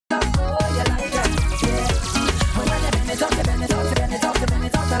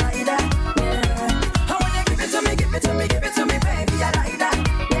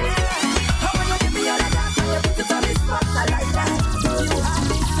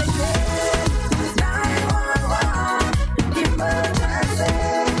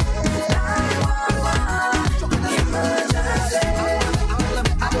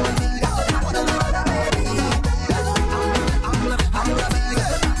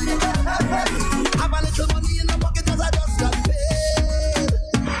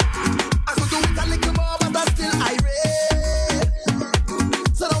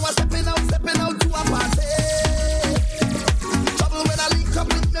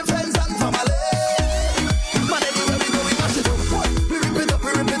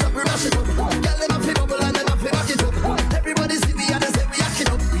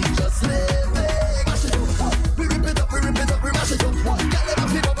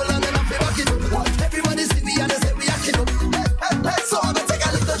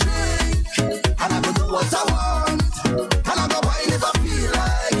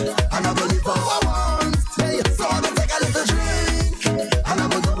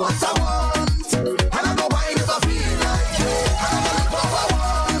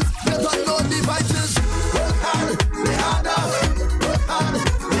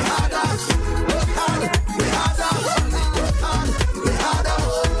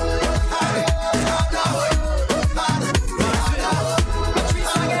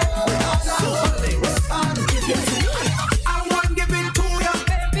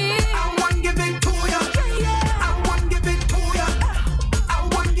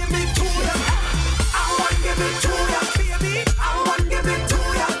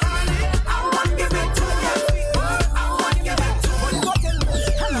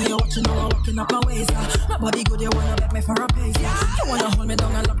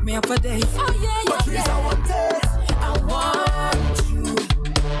Me up for days. Oh yeah, but please, I want this. I want you,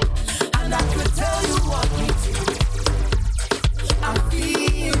 and I could tell you what me do. I feel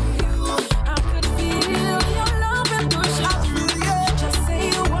you. I could feel your love and push. I feel you. Just say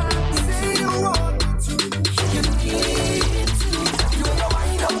you want me. Say you want me to. You need to. You want your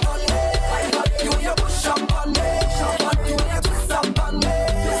wind up on me. You want your push up on me. You want your twist up on me. I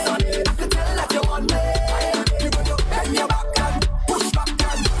could tell that you want me. You want to bend your back and push back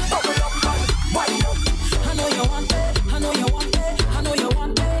and bubble up and wind up. I know you want it. I know you want it. I know you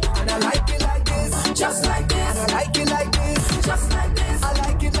want it. And I like it like this, just like this. And I like it like this, just like this. I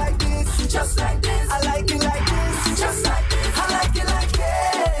like it like this, just like this. I like it like this, just like this. I like it like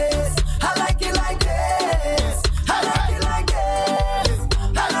this. I like it like this. I like it like this.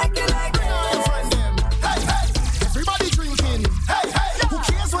 I like it like this. Hey, hey, everybody drinking. Hey, hey, who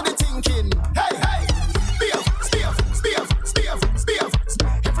cares what they thinking? Hey, hey, spiff.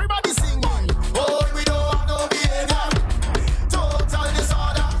 Everybody singing. Oh, we don't have no behavior. Total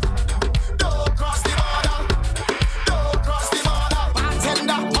disorder. Don't cross the border. Don't cross the border.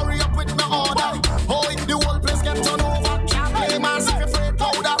 Bartender, hurry up with my order. Oh, the whole place get turned over. Can't play massive afraid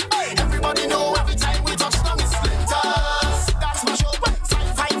powder. Everybody know every time we touch down it's splinters. That's my show.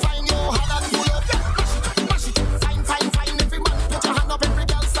 Fine, yo, hand and pull up. Mash it, fine. Every man put your hand up, every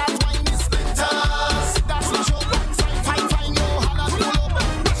girl start whining splinters. That's my show. Fine, yo, hand and pull up.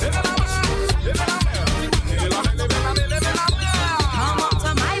 Come up to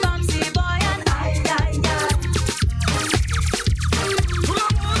my bouncy boy and I.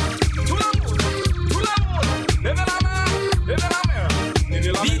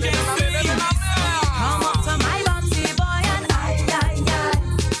 Come up to my bouncy boy and I.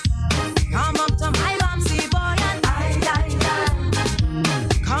 Come up to my bouncy boy and I.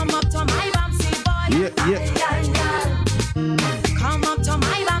 Come up to my bouncy boy and Yeah. Come up to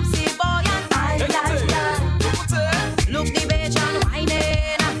my bouncy boy and I. Look the Bajan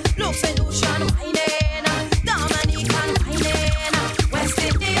whining, look St. Lucian whining, Dominican whining, West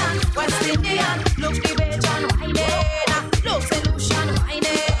Indian, look the Bajan whining, look St. Lucian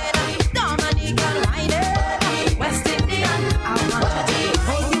whining, Dominican whining, West Indian. I want to be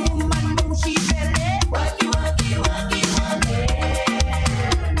hey you woman, move she belly, work it.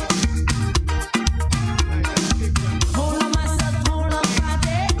 Hold on myself, hold on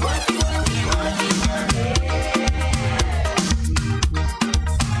body, work it.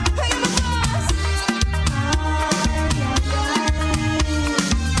 Hey my boss.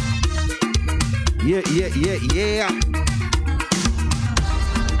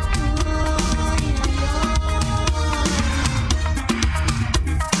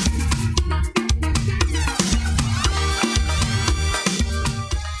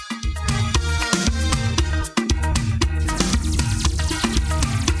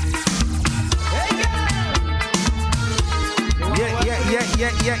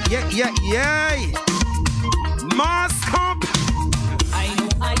 Yeah. Yeah. Mask up. I know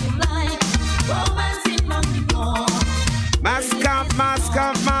I am like romancing on the floor. Mask up,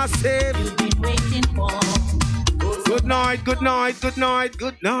 massive. You've been waiting for. Good night.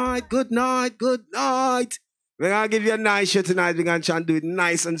 We're gonna give you a nice show tonight. We're gonna try and do it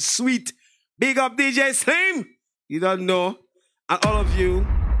nice and sweet. Big up DJ Slim. You don't know. And all of you,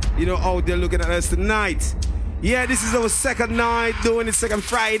 out there looking at us tonight. Yeah, this is our second night, doing the second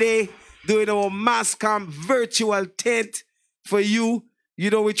Friday, doing our mass camp virtual tent for you.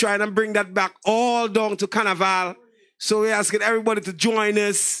 We're trying to bring that back all down to carnaval. So we're asking everybody to join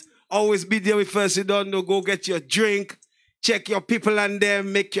us. Always be there with us. You don't know, go get your drink, check your people and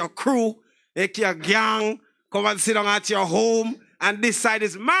them, make your crew, make your gang, come and sit down at your home. And this side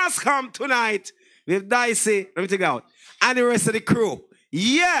is mass camp tonight with Dicey, let me take it out, and the rest of the crew.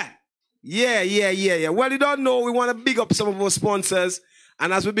 Yeah. Well, you don't know, we want to big up some of our sponsors.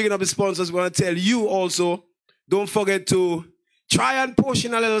 And as we're bigging up the sponsors, we want to tell you also, don't forget to try and push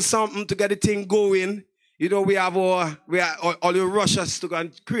in a little something to get the thing going. We have all your rushes to go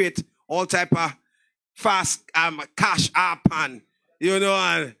and create all type of fast cash app and,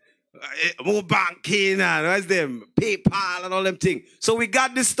 and more banking and what's them, PayPal and all them things. So we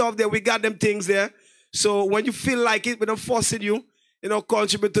got this stuff there, we got them things there. So when you feel like it, we're not forcing you,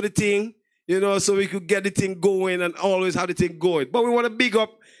 contribute to the thing, so we could get the thing going and always have the thing going. But we want to big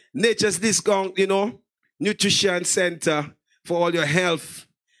up Nature's Discount, Nutrition Center for all your health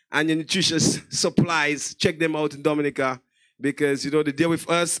and your nutritious supplies. Check them out in Dominica because, they're there with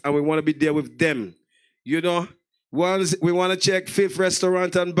us and we want to be there with them. We want to check Fifth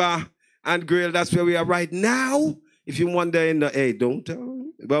Restaurant and Bar and Grill. That's where we are right now. If you wonder don't tell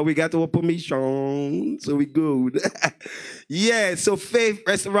me. But we got our permission, so we good. Yeah, so Faith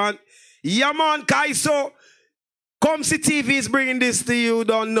Restaurant. Yeah, man, Kaiso. Comsy TV is bringing this to you,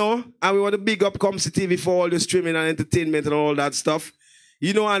 don't know. And we want to big up Comsy TV for all the streaming and entertainment and all that stuff.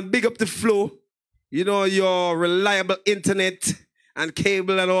 You know, and big up the flow. You know, your reliable internet and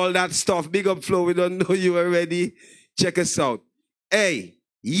cable and all that stuff. Big up flow, we don't know you already. Check us out. Hey,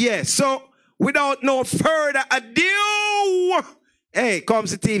 yeah, so without no further ado, hey,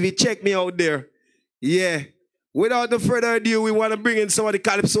 Comsy TV, check me out there. Yeah. Without no further ado, we want to bring in some of the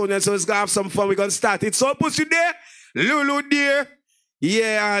calypsonians, so let's go have some fun. We're going to start it. So, Pussy there, Lulu there,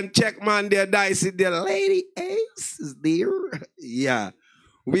 yeah, and Checkman there, Dicey there, Lady Ace is there. Yeah.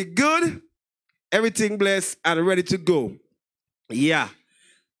 We good, everything blessed, and ready to go. Yeah.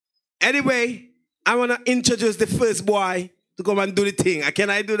 Anyway, I want to introduce the first boy to come and do the thing. Can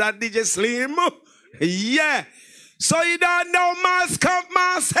I do that, DJ Slim? Yeah. So you don't know Mass Camp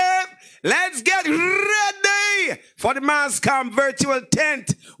myself. Let's get ready for the Mass Camp virtual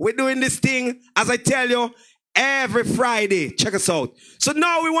tent. We're doing this thing, as I tell you, every Friday. Check us out. So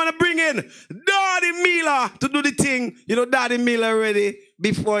now we want to bring in Daddy Mila to do the thing. You know, Daddy Mila already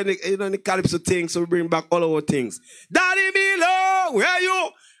before the calypso thing. So we bring back all our things. Daddy Mila, where are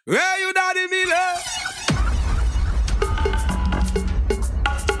you? Where are you, Daddy Mila?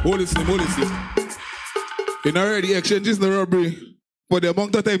 Hold it. You know, already exchanges the robbery. But the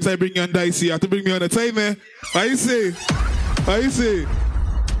amount of times I bring you on Dicey, you have to bring me on the time, man. What you say?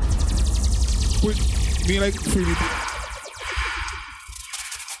 Put me like free.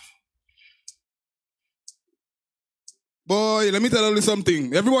 Boy, let me tell you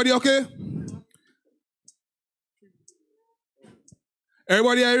something. Everybody okay?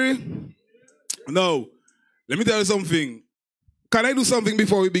 Everybody Irie? No. Let me tell you something. Can I do something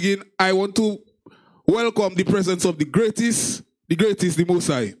before we begin? I want to welcome the presence of the greatest, the Most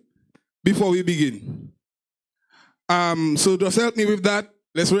High, before we begin. So just help me with that.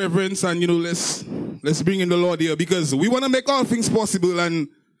 Let's reverence and, let's bring in the Lord here, because we want to make all things possible, and,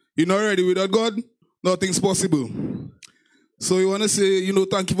 already without God, nothing's possible. So we want to say,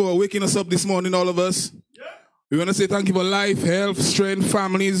 thank you for waking us up this morning, all of us. Yeah. We want to say thank you for life, health, strength,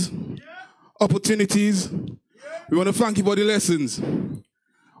 families, opportunities. Yeah. We want to thank you for the lessons.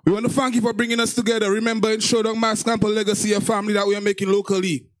 We want to thank you for bringing us together. Remember, in Showdown Mass Camp, a legacy, a family that we are making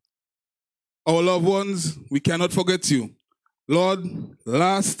locally. Our loved ones, we cannot forget you. Lord,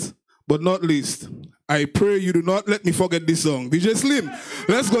 last but not least, I pray you do not let me forget this song. DJ Slim,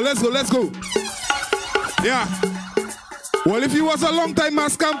 let's go. Yeah. Well, if you was a long time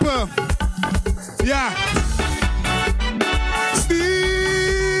Mass Camper, yeah.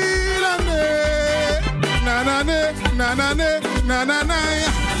 Still on na.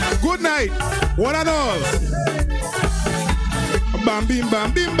 Good night, one and all. Bam bim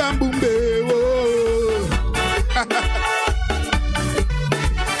bam bim bam boom be.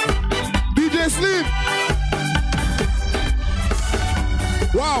 DJ Slim.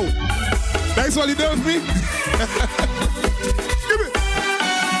 Wow, that's what he does with me. Give it.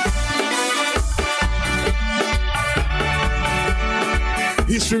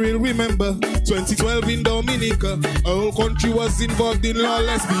 History will remember 2012 in Dominica. Our whole country was involved in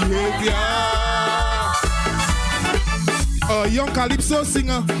lawless behavior. A young calypso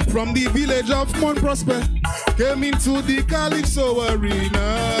singer from the village of Mount Prosper came into the calypso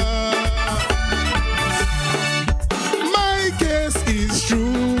arena. My case is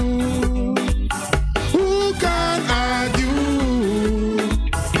true. Who can argue?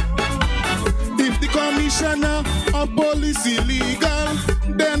 If the commissioner of police illegal,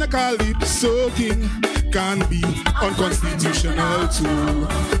 then a calypso king can be unconstitutional too.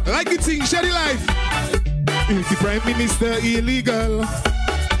 Like it sing, share the life. If the prime minister illegal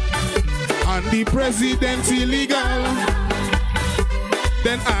and the president illegal,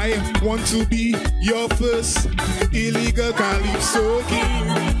 then I want to be your first illegal calypso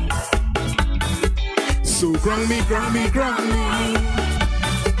king. So crown me.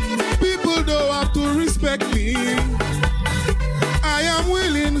 People don't have to respect me. I am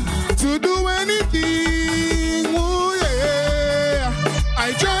willing to do anything. Oh yeah,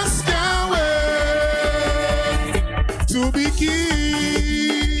 I just can't wait to be king.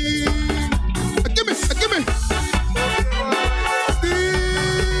 Give me.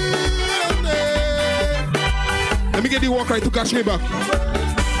 Let me get the walk right to catch me back.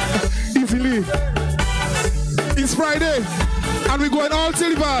 Easily. It's Friday, and we're going all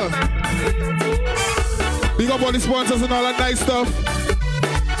silver. Big up all the sponsors and all that nice stuff.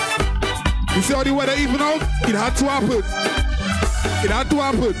 You see how the weather even out? It had to happen.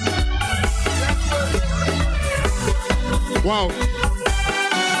 Wow.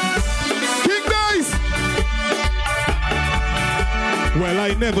 Well,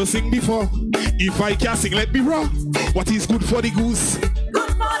 I never sing before. If I can sing, let me roar. What is good for the goose? Good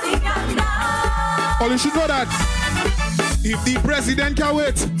for the gander. All you should know that. If the president can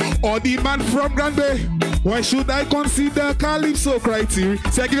wait, or the man from Grand Bay, why should I consider calypso criteria?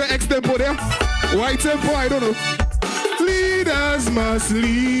 Say I give you X tempo there. Why tempo? I don't know. Leaders must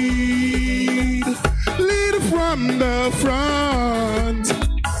lead. Lead from the front.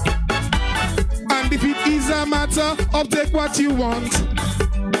 And if it is a matter of take what you want,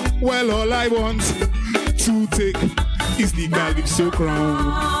 well, all I want to take is the calypso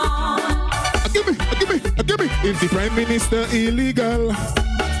crown. Give me. If the prime minister illegal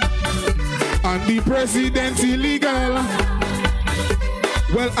and the president illegal,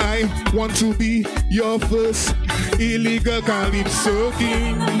 well, I want to be your first illegal calypso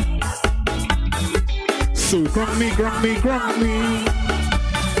king. So crown me.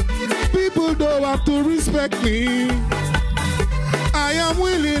 People don't have to respect me. I am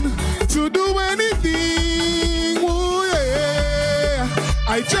willing to do anything. Oh, yeah.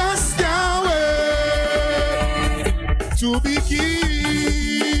 I just can't wait to be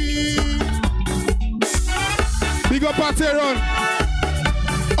king. Big up Pateron.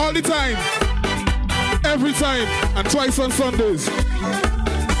 All the time. Every time. And twice on Sundays.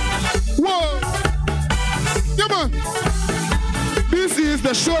 Whoa. Yeah, man. This is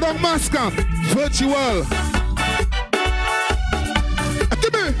the Showdown Massacre Virtual.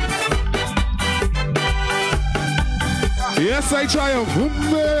 Yes, I triumph.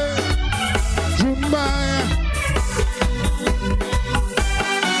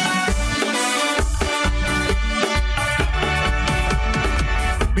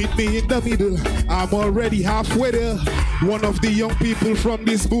 Meet me in the middle. I'm already halfway there. One of the young people from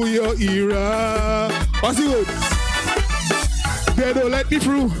this booyah era. What's it good? They don't let me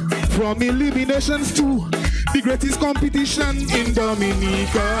through. From eliminations to the greatest competition in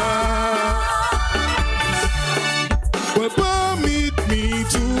Dominica. Well, permit me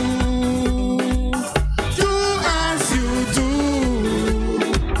to do as you do.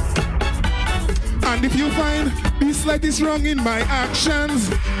 And if you find the slightest wrong in my actions,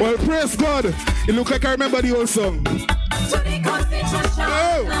 well, praise God. It looks like I remember the old song.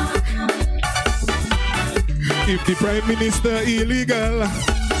 Oh. If the prime minister illegal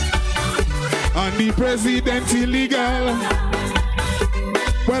and the president illegal,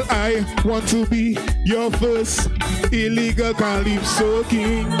 well, I want to be your first illegal calypso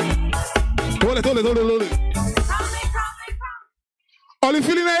king. Hold it. All you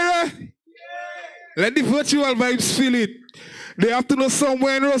feeling there? Let the virtual vibes feel it. They have to know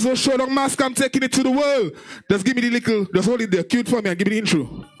somewhere in Roswell Showdown Mask. I'm taking it to the world. Just give me the little, just hold it there, cute for me, and give me the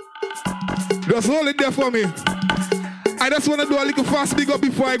intro. Just hold it there for me. I just want to do a little fast big up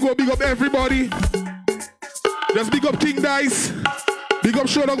before I go. Big up everybody. Just big up King Dice. Big up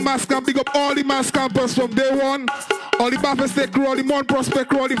Showdown Mask Camp. Big up all the Mask Campers from day one. All the Baffin State crew, all the Mount Prospect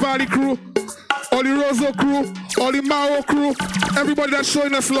crew, all the Valley crew, all the Roseau crew, all the Mao crew. Everybody that's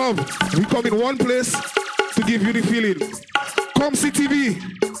showing us love. We come in one place to give you the feeling. Come see TV.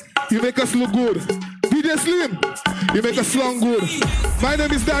 You make us look good. DJ Slim, you make us sound good. My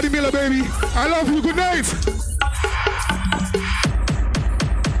name is Daddy Miller, baby. I love you. Good night.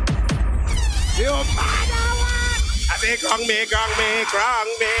 Crong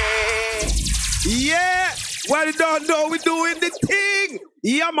me. Yeah, well, you don't know we doing the thing.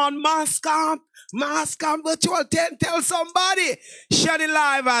 Yeah, man, Mask Camp Virtual 10. Tell somebody. Share it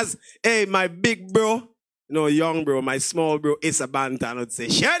live as, hey, my big bro, no, young bro, my small bro, it's a bantan would say.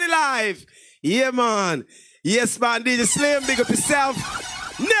 Share it live. Yeah, man. Yes, man, DJ Slim, big up yourself.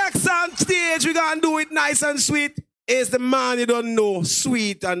 Next on stage, we gonna do it nice and sweet. It's the man you don't know,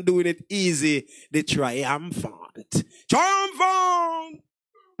 sweet and doing it easy, the triumphant. Triumphant!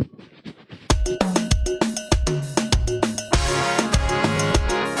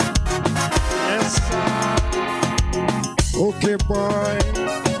 Yes, sir. Okay, boy.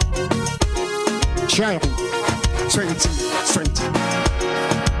 Triumph 2020.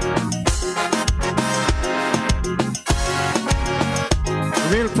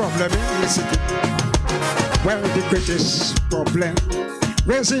 Real problem in the city. Well, the greatest problem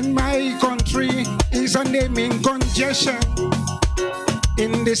raising my country is a naming congestion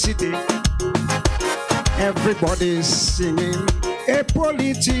in the city. Everybody's singing a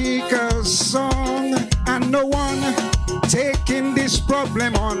political song and no one taking this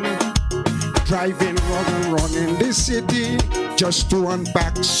problem on. Driving run in the city just to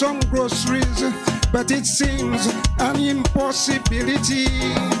unpack some groceries, but it seems an impossibility.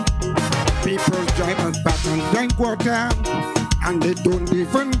 People drive back and drink water, and they don't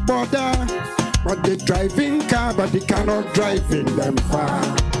even bother But they driving car, but they cannot drive in them far.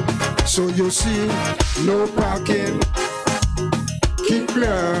 So you see, no parking, keep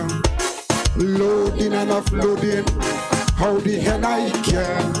clear, loading and offloading. How the hell I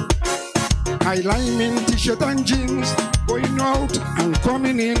care? I line in t-shirt and jeans, going out and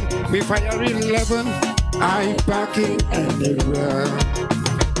coming in. We fire 11, I parking anywhere.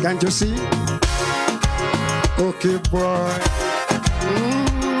 Can't you see? Okay, boy.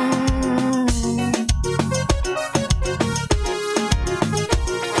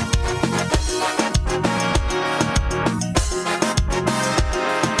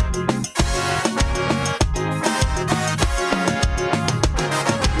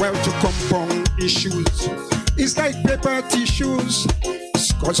 Well, to compound issues, it's like paper tissues.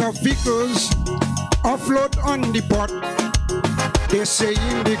 Scores of vehicles offload on the pot. They say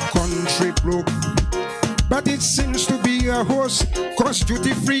in the country broke, but it seems to be a host. Cause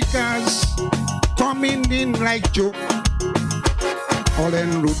duty free cars coming in like joke. All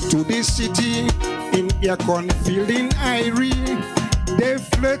en route to the city in aircon feeling irie. They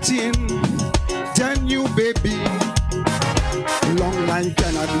flirting, tell you baby. Long line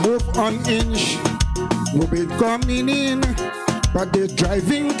cannot move on inch. Will be coming in, but they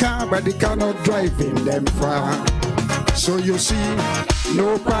driving car, but they cannot drive in them far. So you see,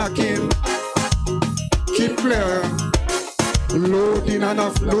 no parking, keep clear, loading and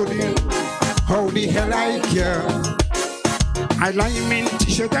offloading. How the hell I care? I line in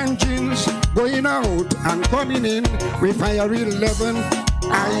t-shirt and jeans, going out and coming in. We fire 11,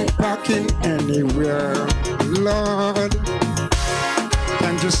 I parking anywhere. Lord,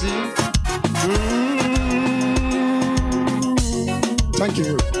 can't you see? Thank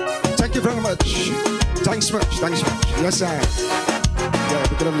you. Thank you very much. Thanks much. Thanks much. Yes, sir. Yeah,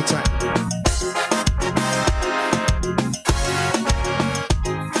 we could have the time.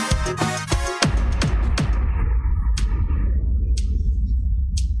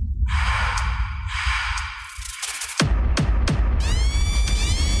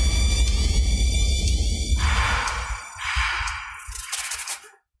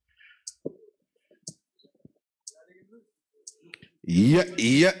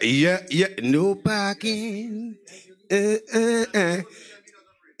 Yeah. No parking.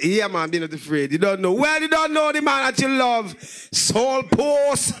 Yeah, man, be not afraid. You don't know. Well, you don't know the man that you love. Soul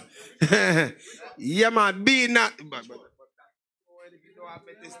Post. Yeah, man, be not.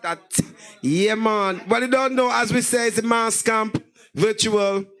 Yeah, man. Well, you don't know, as we say, it's a mass camp.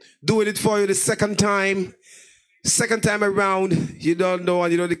 Virtual. Doing it for you the second time. Second time around, you don't know,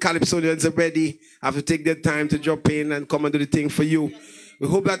 and you know the calypsonians are ready. Have to take their time to drop in and come and do the thing for you. We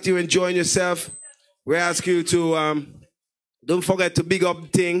hope that you're enjoying yourself. We ask you to don't forget to big up the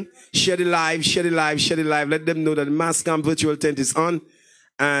thing, share the live. Let them know that the Mass Camp Virtual Tent is on,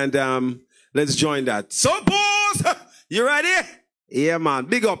 and let's join that. Soul Post, you ready? Yeah, man.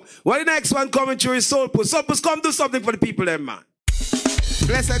 Big up. What the next one coming through is Soul Post. Soul Post, come do something for the people, there, man.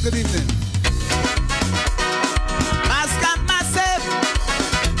 Bless and good evening.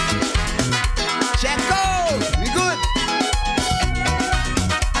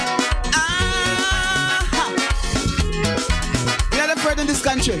 In this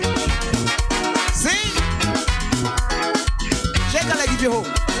country, see, shake a leg if you home.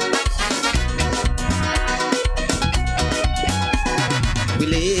 We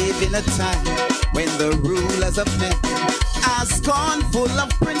live in a time when the rulers of men are scornful of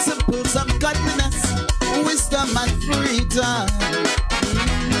principles of godliness, wisdom and freedom.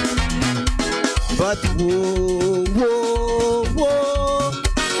 But whoa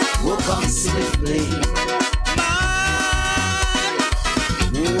comes swiftly.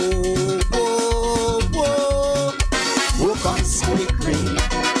 Quickly.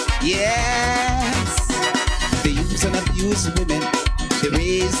 Yes, they use and abuse women, they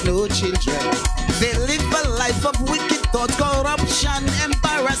raise no children, they live a life of wicked thoughts, corruption,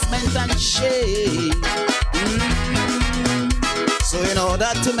 embarrassment and shame. So in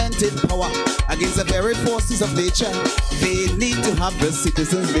order to maintain power against the very forces of nature, they need to have the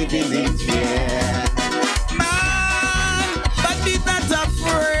citizens living in fear. Man, but be not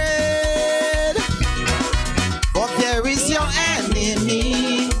afraid, for there is your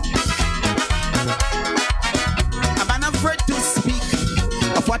enemy. I'm unafraid to speak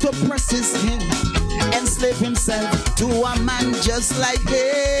of what oppresses him, enslave himself to a man just like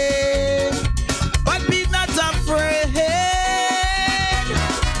him. But be not afraid,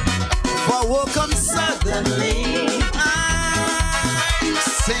 for war comes suddenly. I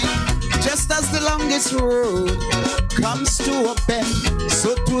sing, just as the longest road comes to a bend,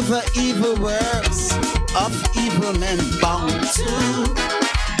 so to the evil works of evil men bound to.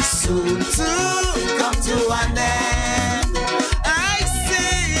 So soon to come to an end. I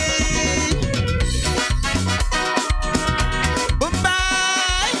say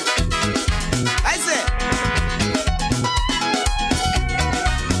goodbye. I say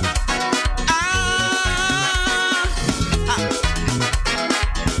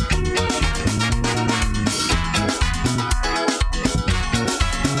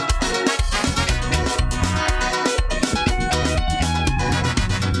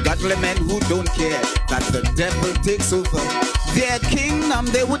godly men who don't care that the devil takes over their kingdom,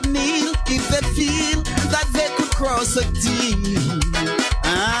 they would kneel if they feel that they could cross a deal.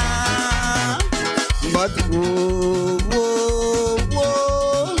 But whoa, whoa,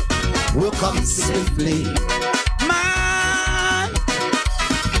 whoa, will come swiftly, man.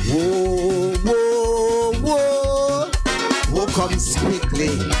 Whoa, whoa, whoa, will come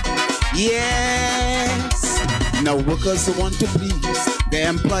quickly. Yes. Now workers who want to please their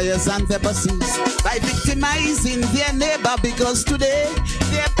employers and their bosses by victimizing their neighbor because today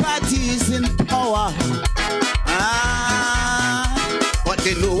their party is in power. But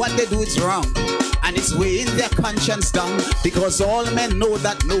they know what they do is wrong, and it's weighing their conscience down because all men know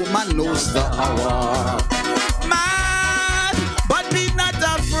that no man knows the hour. Man, but be not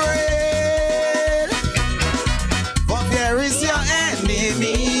afraid, for there is your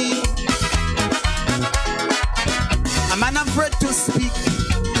enemy. A man afraid to speak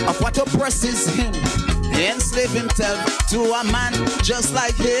of what oppresses him, he enslave himself to a man just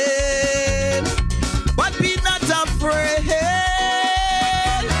like him. But be not afraid,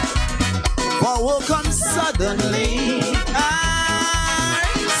 for will come suddenly. I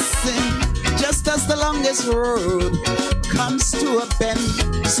sing, just as the longest road comes to a bend,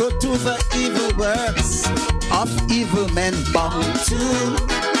 so to the evil works of evil men bound to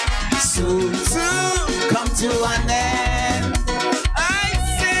soon to come to an end. I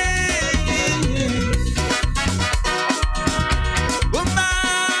say goodbye.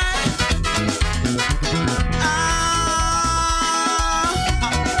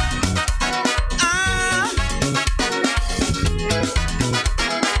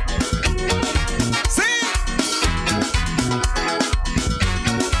 Sing.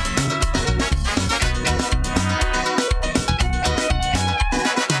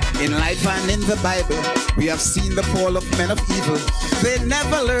 In life and in the Bible, we have seen the fall of men of evil. They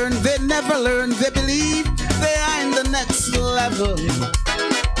never learn, they never learn, they believe they are in the next level.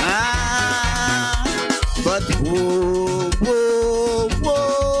 But whoa, whoa,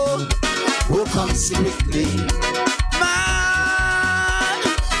 whoa, whoa comes quickly, man.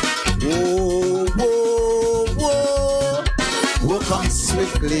 Whoa, whoa, whoa, whoa comes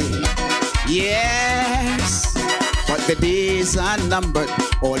swiftly. Yes. But the days are numbered,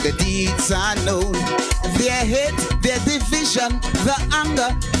 all the deeds are known. Their hate, their division, the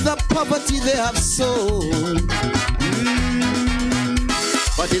anger, the poverty they have sown.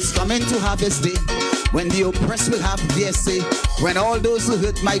 But it's coming to harvest day, when the oppressed will have their say, when all those who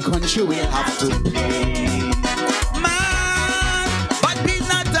hurt my country will have to pay. Man, but be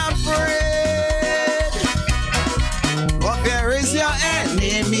not afraid, for there is your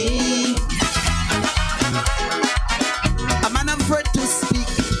enemy. Afraid to speak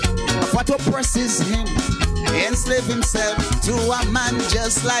of what oppresses him, enslave himself to a man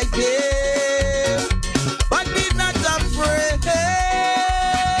just like him. But be not afraid,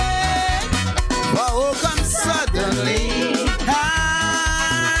 for will come suddenly.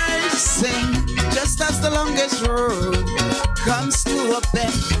 I sing, just as the longest road comes to a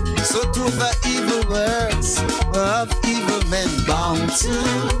bend, so to the evil works of evil men bound to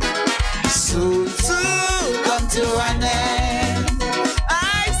soon to come to an end.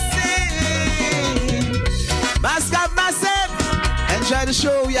 Mask up myself and try to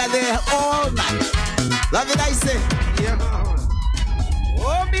show you there all night. Love it, I say. Yeah.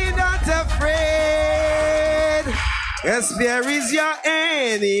 Oh, be not afraid. Yes, there is your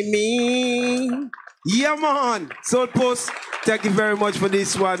enemy. Yeah, man. Soul Post, thank you very much for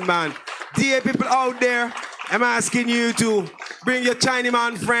this one, man. Dear people out there, I'm asking you to bring your Chinese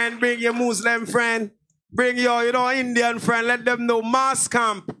man friend, bring your Muslim friend, bring your, Indian friend. Let them know Mass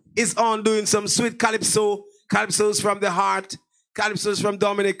Camp is on doing some sweet calypso. Calypsos from the heart, calypsos from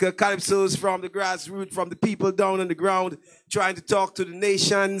Dominica, calypsos from the grassroots, from the people down on the ground, trying to talk to the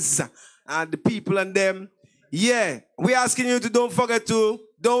nations and the people and them. Yeah, we're asking you to don't forget to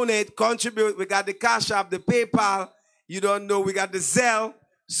donate, contribute. We got the Cash App, the PayPal. You don't know, we got the Zelle.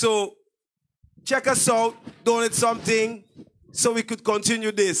 So check us out, donate something so we could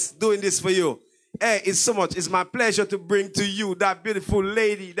continue doing this for you. Hey, it's so much. It's my pleasure to bring to you that beautiful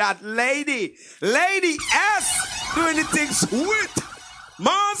lady, Lady S, doing the things with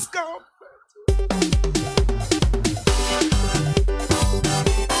Moscow.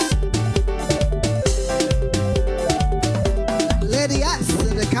 Lady S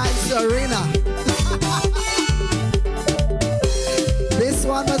in the Kaiser Arena. This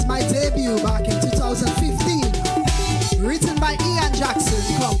one was my debut back in 2015. Written by Ian Jackson,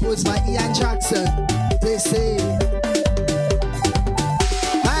 composed by Ian Jackson. They say,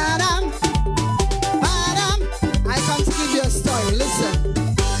 Madam, I come to give you a story. Listen.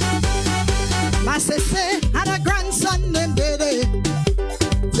 My sister had a grandson named Dede.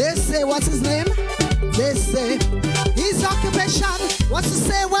 They say, what's his name? They say, his occupation was to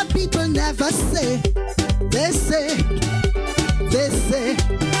say what people never say. They say,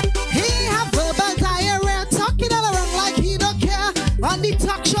 he have verbal diarrhea, talking all around like he don't care. On the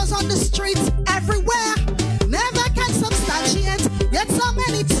talk shows, on the streets, everywhere. Never can substantiate, yet so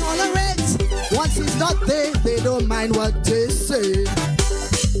many tolerate. Once he's not there, they don't mind what they say.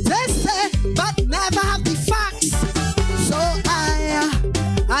 They say, but never have the facts. So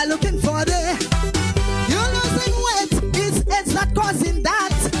I looking for the, you losing weight, it's not causing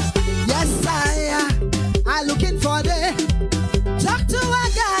that. Yes, I looking for the, talk to a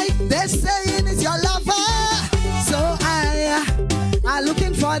guy, they're saying is your lover. So I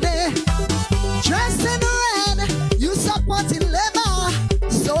looking for the, dressed in red, you supporting labor.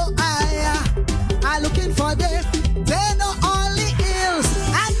 So I looking for the, they know only ills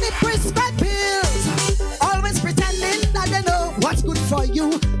and the prescribed pills. Always pretending that they know what's good for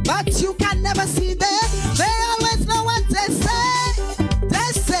you, but you can never see them. They always know what they say.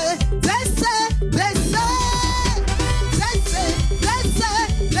 They say, they say, they say. They say, they say,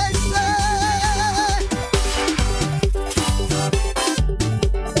 they say.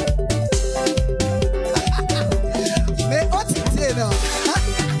 Mais what you say now?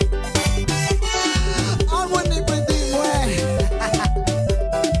 I want to put them way.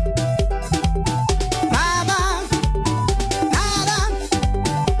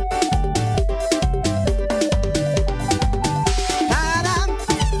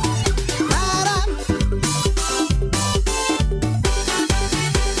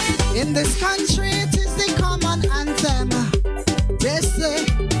 In this country, it is the common anthem. They say,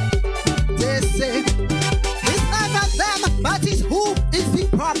 it's never them, but it's who is the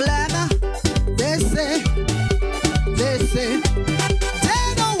problem. They say,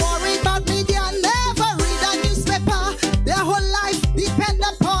 they don't worry about media, never read a newspaper. Their whole life depend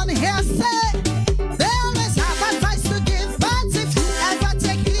upon hearsay. They always have advice to give, but if you ever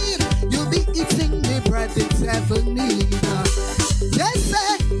take heed, you'll be eating the bread it's ever need. They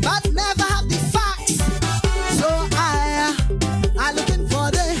say, but never have the facts. So I looking for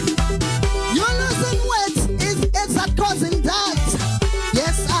the, you losing weight, it's not causing that.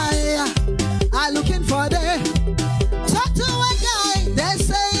 Yes, I looking for the, talk to a guy, they're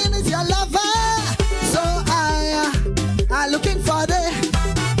saying it's your lover. So I looking for the,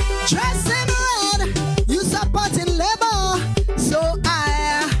 dressed in red, you supporting labor. So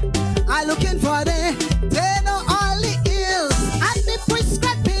I looking for the, they know only ills and the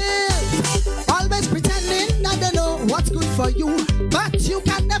prescribed pills. Always pretending that they know what's good for you, but you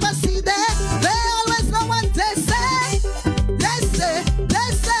can never see them. They always know what they say. They say,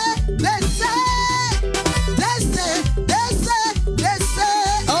 they say, they say. They say, they say, they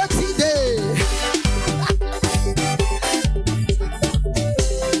say. OTD.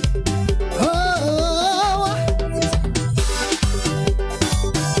 Oh.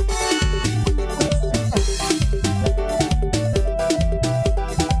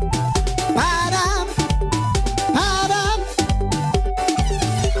 Padam, padam.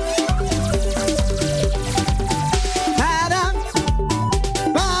 Padam,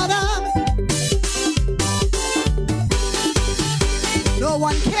 padam. No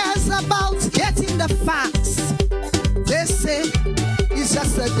one cares about getting the facts. They say, it's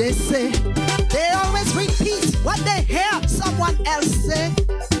just a they say. They always repeat what they hear someone else say.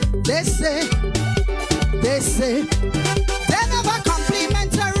 They say, they never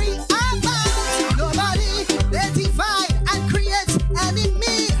complimentary about nobody. They divide and create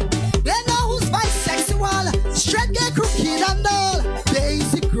enemy. They know who's bisexual, straight, gay, crooked and all. They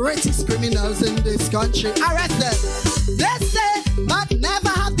is the greatest criminals in this country. Arrest them. They say, but never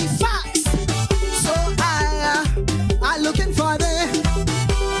have the facts. So I looking for the,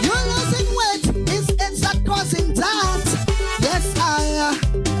 you losing weight, it's not causing that. Yes, I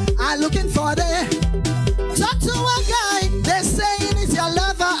looking for the, talk to a guy, they're saying it's your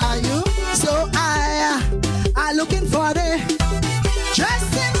lover, are you? So I looking for the,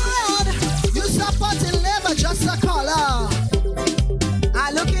 dressed in red, you supporting labor, just a color.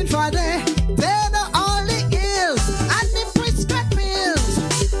 I looking for the, they know only ills and the prescribed pills.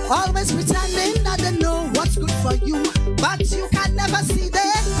 for you, but you can never see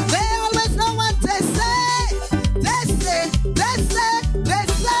them. They always know what they say. They say, they say, they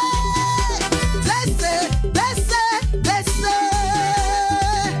say. They say, they say, they say.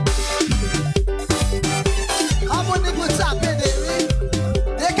 I'm on the good top, baby.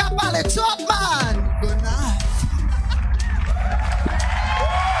 They can parler top, man. Good night.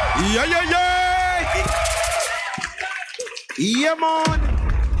 Yeah, yeah, yeah. Yeah, man.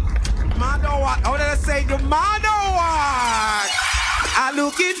 Man, know what? How did I say? The man, know what? I'm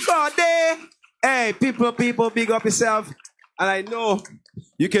looking for day. Hey, people, big up yourself. And I know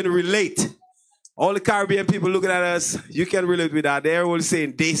you can relate. All the Caribbean people looking at us, you can relate with that. They're all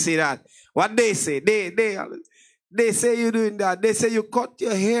saying, they say that. What they say? They say you doing that. They say you cut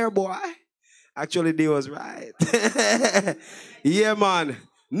your hair, boy. Actually, they was right. Yeah, man.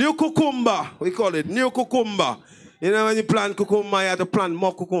 New cucumber. We call it new cucumber. You know, when you plant cucumber, you have to plant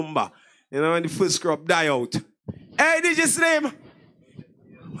more cucumber. You know, when the first crop die out. Hey, DJ Slim.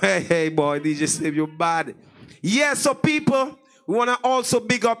 Hey, boy, DJ Slim, you're bad. Yeah, so people, we want to also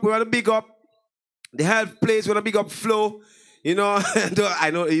big up. We want to big up the health place. We want to big up Flow. You know, I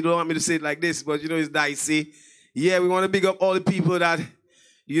know you don't want me to say it like this, but you know it's dicey. Yeah, we want to big up all the people that,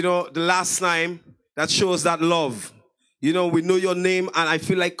 you know, the last time that shows that love. You know, we know your name, and I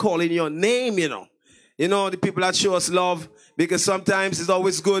feel like calling your name, you know. You know, the people that show us love, because sometimes it's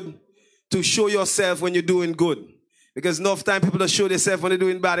always good to show yourself when you're doing good. Because enough time people don't show themselves when they're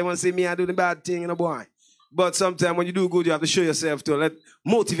doing bad. They want to say, me, I do the bad thing, you know, boy. But sometimes when you do good, you have to show yourself to let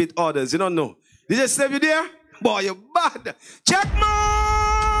motivate others. You don't know. Did you say you there? Boy, you're bad. Check,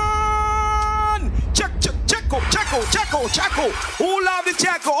 man! Check. Who love the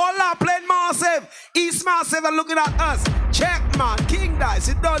Checo? All love playing massive. East massive and looking at us. Check, man. King Dice,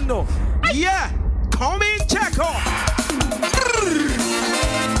 you don't know. Yeah. Come in, Checo.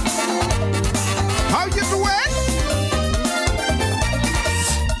 How you doing?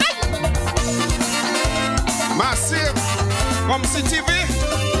 Massive from CTV.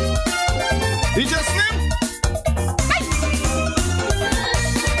 DJ Slim.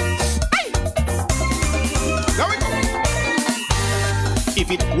 There we go. If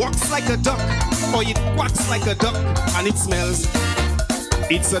it walks like a duck or it quacks like a duck and it smells,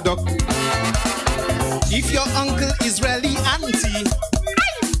 it's a duck. If your uncle is really auntie,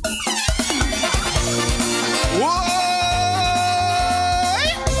 whoa!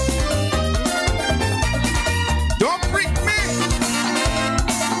 Don't freak me.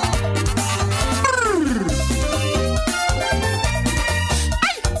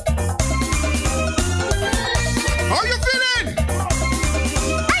 How you feeling?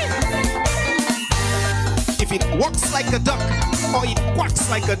 If it walks like a duck or it quacks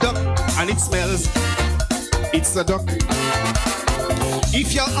like a duck and it smells, it's a duck.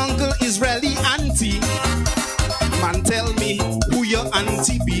 If your uncle is really auntie, man, tell me who your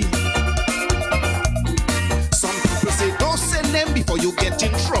auntie be. Some people say don't send them before you get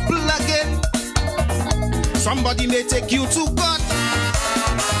in trouble again. Somebody may take you to God.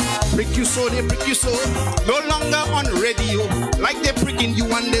 Prick you so, they prick you so. No longer on radio, like they're pricking you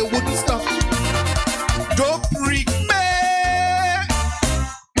and they wouldn't stop. Don't prick me.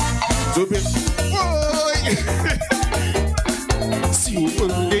 See you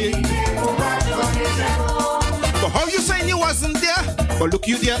one day. But how you saying you wasn't there? But look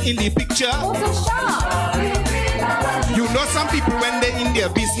you there in the picture. You know some people when they're in their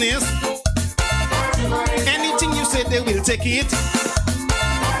business, anything you say they will take it.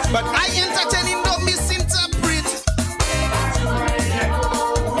 But I entertaining, don't misinterpret.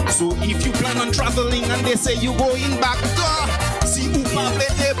 So if you plan on traveling and they say you going back door, si ou pa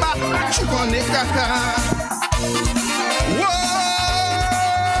plete ba, chou konen kaka. Woy!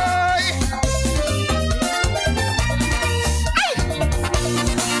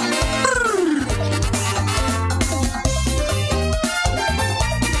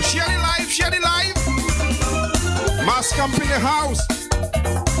 Share the life. Mass camp in the house.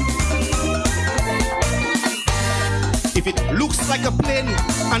 If it looks like a plane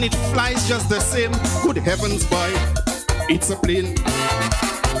and it flies just the same, good heavens, boy, it's a plane.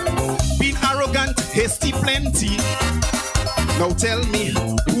 Being arrogant, hasty, plenty. Now tell me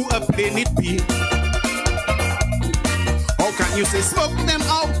who a plane it be. How can you say smoke them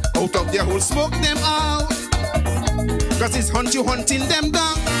out of their hole, smoke them out? Cause it's hunting them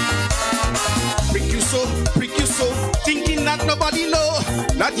down. Prick you so, thinking that nobody know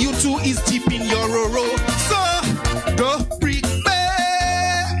that you too is deep in your roro. So don't prick me.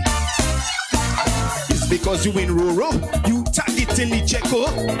 It's because you in roro, you tag it in the Checo.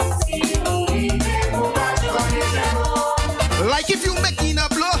 Like if you making a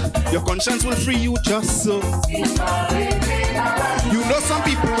blow Your conscience will free you just so. You know some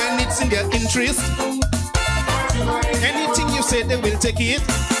people when it's in their interest, anything you say they will take it.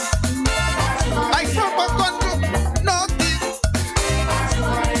 I forgot nothing.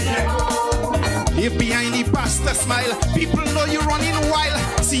 If behind the pastor smile, people know you running wild.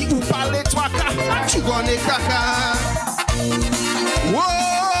 See who parle twaka, you gonna kaka. Whoa!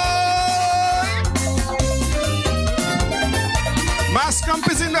 Mass Camp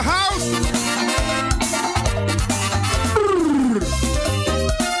is in the house.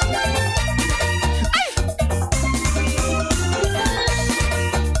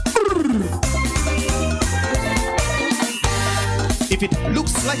 If it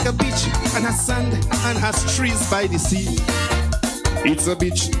looks like a beach and has sand and has trees by the sea, it's a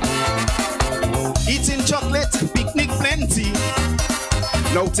beach. Eating chocolate, picnic plenty.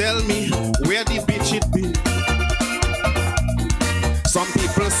 Now tell me where the beach it be. Some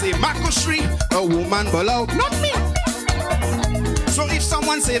people say Makoshri, a woman ball out, not me. So if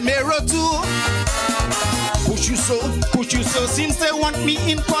someone say mirror too, push you so, since they want me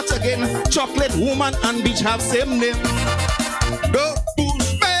in court again. Chocolate woman and beach have same name. Don't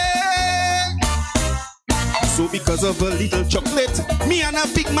push back. So because of a little chocolate, me and a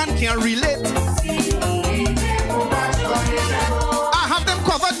big man can't relate. I have them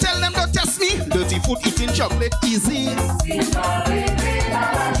covered, tell them don't test me. Dirty food eating chocolate easy.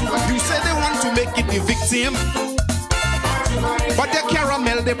 You say they want to make it the victim, but their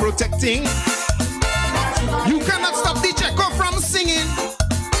caramel they protecting. You cannot stop the Checo from singing.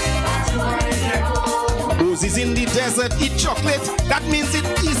 Roses in the desert eat chocolate. That means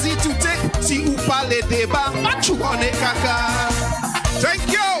it's easy to take. Si ou pale deba, machu ane kaka.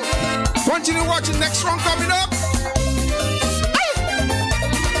 Thank you. Continue watching. Next round coming up.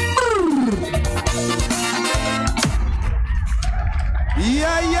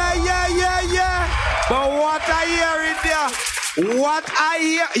 Yeah. But what I hear in there? What I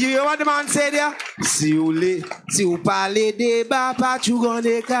hear? You hear what the man said there? Si ou pale deba, machu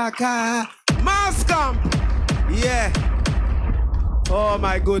ane kaka. Mass Camp. Yeah. Oh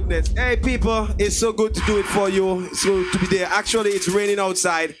my goodness. Hey people, it's so good to do it for you. It's good to be there. Actually, it's raining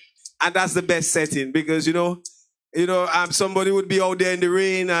outside, and that's the best setting because somebody would be out there in the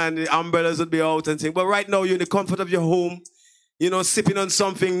rain and the umbrellas would be out and things. But right now, you're in the comfort of your home, sipping on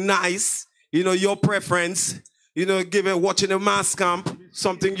something nice, your preference, watching a Mass Camp,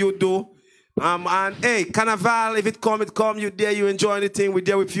 something you do. And hey, Carnaval, if it come, you there, you enjoy anything, we're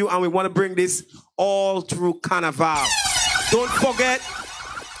there with you, and we want to bring this all through Carnaval. Don't forget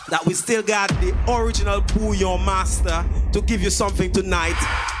that we still got the original Boynon master to give you something tonight.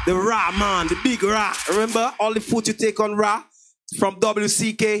 The Ra man, the big Ra. Remember, all the food you take on Ra from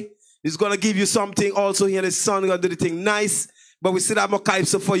WCK is going to give you something also here in the sun. We're going to do the thing nice, but we still have more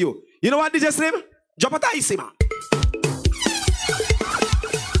calypso for you. You know what, DJ Slim? Drop it easy, man.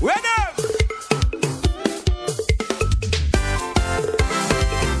 Where now?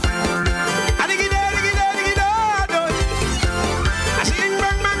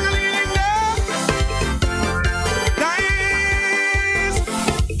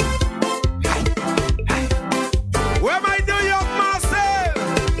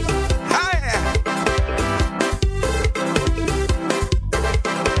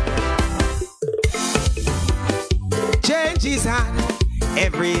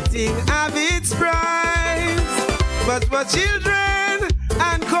 Everything have its price, but for children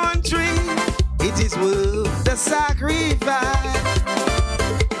and country, it is worth the sacrifice.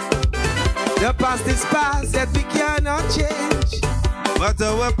 The past is past that we cannot change, but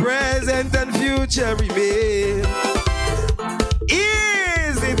our present and future remain.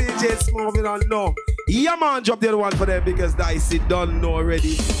 Easy, DJ Smooth, on no. Yeah, man, drop the other one for them because Dicey don't know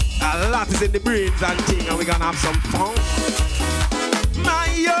already. A lot is in the brains and thing, and we're gonna have some fun. My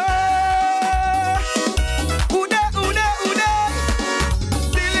yo, ude,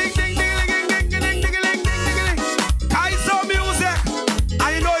 ding, ding. I saw music,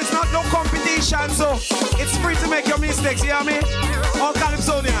 and you know it's not no competition, so it's free to make your mistakes. You hear me? All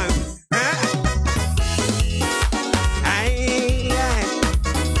calypsonians,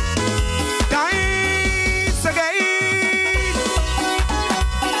 Dance again.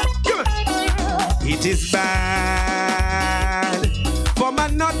 It is bad for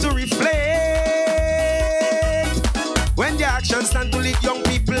man not to reflect when the actions stand to lead young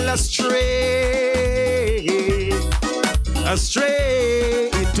people astray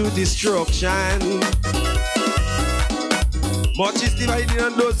into destruction. Much is divided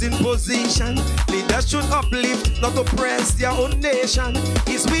on those in position. Leaders should uplift, not oppress their own nation.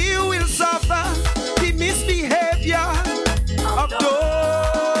 Is we who will suffer the misbehavior of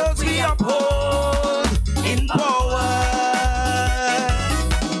those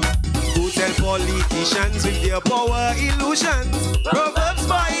While politicians with their power illusions. Proverbs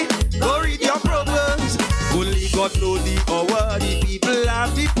boy, go read your proverbs. Only God know the hour, the people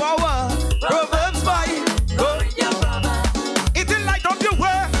have the power. Proverbs boy, go read your proverbs. It'll light up your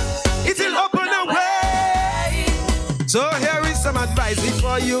way, it'll open a way. So here is some advice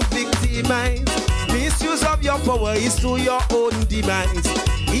before you victimize. Misuse of your power is to your own demise.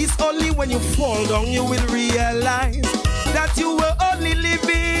 It's only when you fall down you will realize that you were only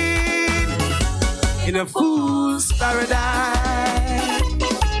living in a fool's paradise.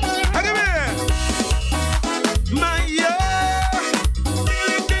 Look at me, my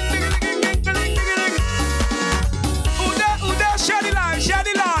Uda, share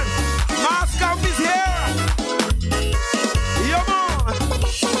the line. Mask camp is here. Yo man,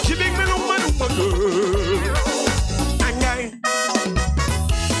 she make me look man.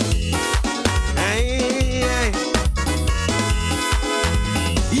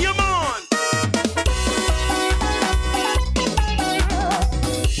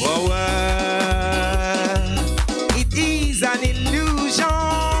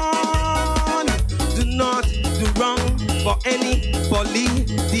 For any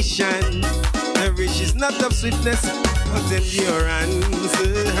politician, the rich is not of sweetness, but endurance.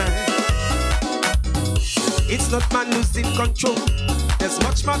 It's not man who's in control. There's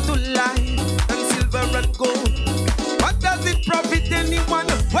much more to life than silver and gold. What does it profit anyone,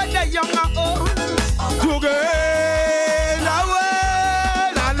 whether young or old? To gain a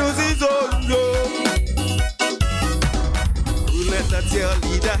world and lose his own soul. Who let that your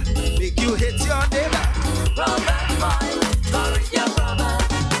leader make you hate your neighbor?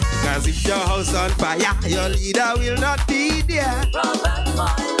 Cause if your house on fire, your leader will not be there.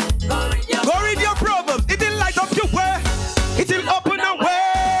 Go read your proverbs, it'll light up your way, it'll open a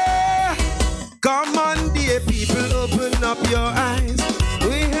way. Come on dear people, open up your eyes.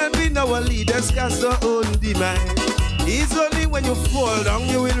 We helping our leaders cast our own demise. It's only when you fall down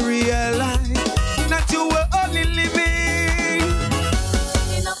you will realize that you were only living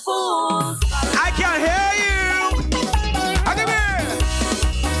in a fool's paradise. I can hear you.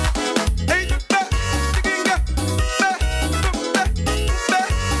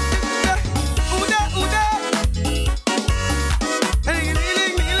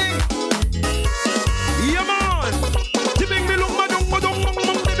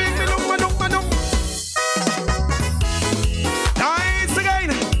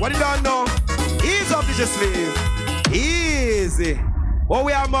 Easy. What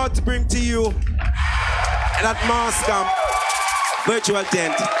we are about to bring to you at Mass Camp virtual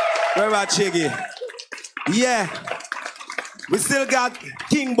tent. Where about Chiggy? Yeah. We still got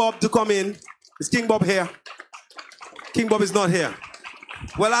King Bob to come in. Is King Bob here? King Bob is not here.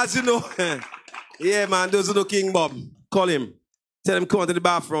 Well, as you know, yeah, man, those who know King Bob, call him. Tell him come to the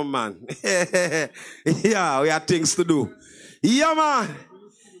bathroom, man. Yeah, we have things to do. Yeah, man.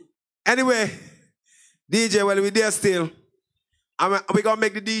 Anyway, DJ, well, we're there still. We're going to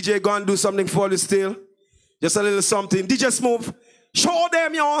make the DJ go and do something for you still. Just a little something. DJ Smooth, show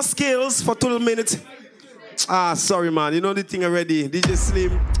them your skills for 2 minutes. Ah, sorry, man. You know the thing already. DJ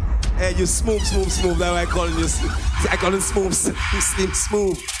Slim, hey, you smooth. That's why I call you. I call him smooth, Slim,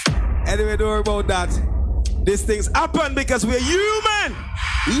 smooth. Anyway, don't worry about that. These things happen because we're human.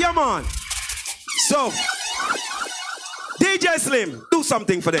 Yeah, man. So, DJ Slim, do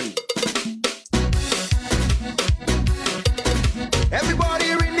something for them.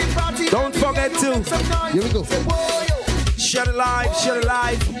 Everybody in the party. Don't forget to. Here we go. Share the live, share the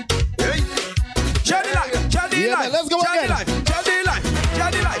live. Hey. Share the live, share the Yeah, live. man, let's go share again. The live, share the live,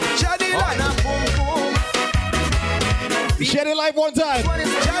 share the live, share the live. Share the live one time. Share the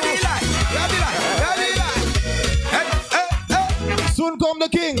live, share the live, share the live. Soon come the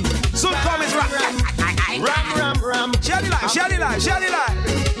king. Soon come his rap. Ram. Share the live, share the live, share the live.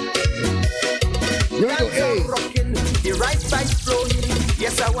 Here we go. Hey. Rocking, the right side flowing.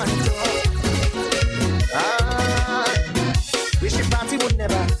 Yes, I want to. Wish the party would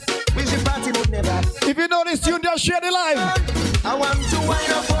never. If you know this tune, just share the live. I want to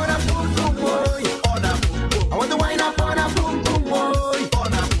wind up on a boom boom boy. I want to wind up on a boom boom boy.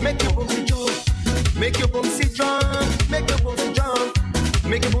 Make your boomsy jump, make your boomsy jump, make your boomsy jump,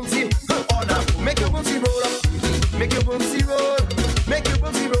 make your boomsy make your boomsy roll up, make your boomsy roll, make your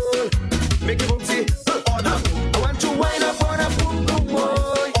boomsy roll, make your boomsy I want to wind up on a boom boom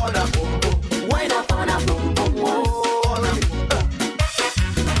boy. Wind up on a boom boom boy.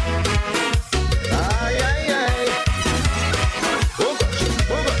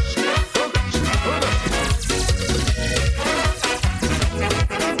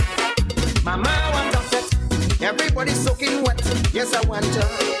 Everybody's soaking wet. Yes, I want to.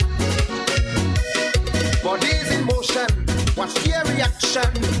 Body's in motion. Watch your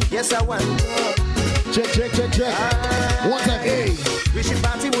reaction. Yes, I want. Check. One time, hey. Wish the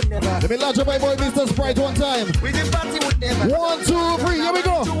party would never. Let me launch up my boy Mr. Sprite one time. Wish the party would never. 1, 2, 3, here we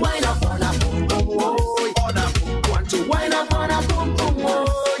go. Wind up on a boom boom boy. On a boom. Want to wind up on a boom boom boy.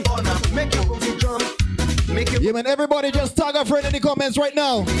 On a make your booty drum. Make your yeah, man, everybody just tag a friend in the comments right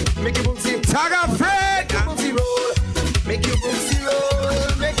now. make your booty Tag a friend. make your booty roll. Make your booty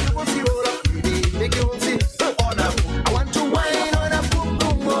roll. Make your booty roll up. Make your booty on a boom. I want to wind on a boom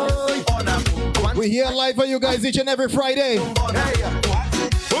boom boy. On a boom. I want We're here live for you guys each and every Friday.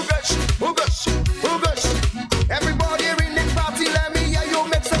 Boogash. Everybody in the party, let me hear you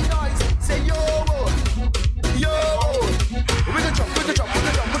make some noise. Say yo. With the drum.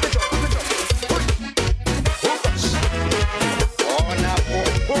 Boogash. Oh, now,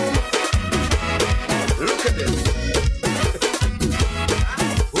 boom. Look at this.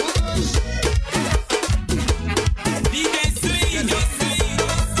 Boogash.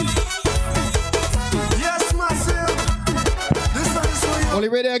 Yes, myself. This one is for you. Only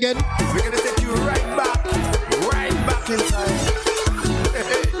ready again. We're gonna take you right back in time.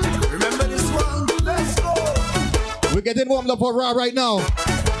 Hey, remember this one? Let's go. We're getting warmed up for Raw right now.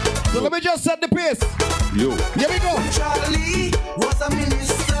 So let me just set the pace. Yo. Here we go. Charlie was a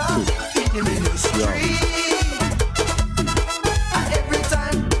minister in the ministry. And every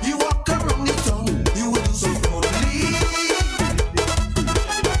time you walk around the town, you would do so proudly.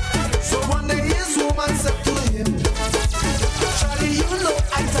 So one day his woman said to him, Charlie, you know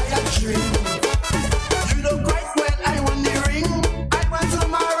I tired dream. You know quite well I won the ring. I want to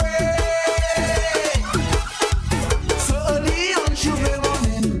marry. So early on Tuesday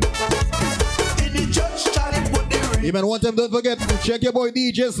morning, in the church, Charlie put the ring. Yeah, man, one time, don't forget to check your boy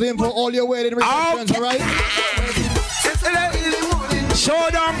DJ Slim for all your wedding receptions, alright?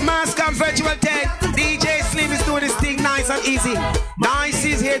 Showdown, Mask and Virtual 10. DJ Slim is doing this thing nice and easy. Nice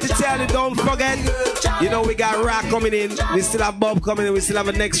is here to tell you, don't forget. You know, we got Rock coming in. We still have Bob coming in. We still have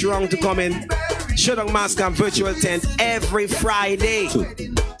a next round to come in. Showdown, Mask and Virtual 10 every Friday.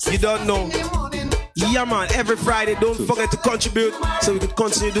 You don't know. Yeah, man, every Friday. Don't forget to contribute so we could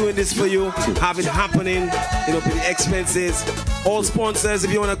continue doing this for you. Have it happening, you know, for the expenses. All sponsors,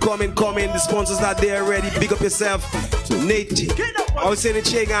 if you want to come in. The sponsors are there already. Big up yourself. Nate, I was saying the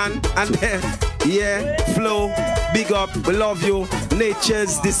Chegan, and then, yeah, Flo, big up. We love you.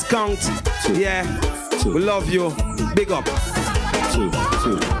 Nature's Discount, yeah, we love you. Big up. 2.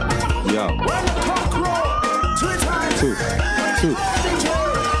 Yeah. 2.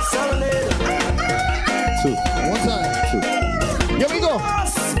 2. One time. 2. Here we go.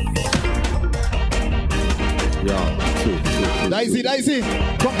 Yeah. 2. Dicey.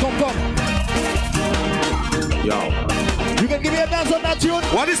 Come. Yo. You can give me a dance on that tune.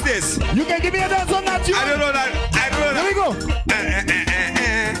 What is this? You can give me a dance on that tune. I don't know that. Here we go.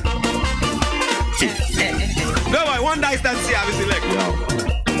 No, I one dice that see obviously like.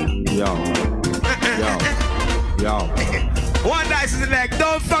 Yo. One dice is the leg.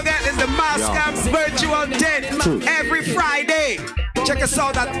 Don't forget, it's the Mask and Virtual 10 every Friday. Check us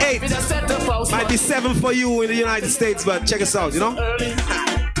out at 8. Might be 7 for you in the United States, but check us out, you know?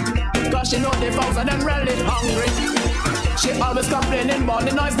 Cause she know the folks are them really hungry. She always complaining about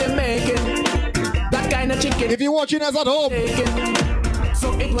the noise they making. That kind of chicken. If you're watching us at home,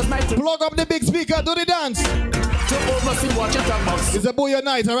 so it was my turn plug up the big speaker, do the dance. to oversee what you talk about. It's a boynon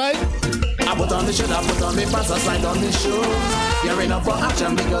night, alright? I put on the shirt, I put on the pants, I slide on the shoes. You're enough for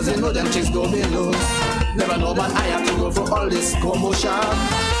action because you know them chicks go be loose. Never know but I have to go for all this commotion.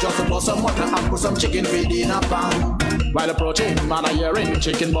 Just to pour some water and put some chicken feed in a pan. While approaching, man, I hearing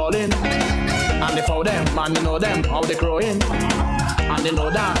chicken balling. And they for them, man, you know them, how they crowing. And they know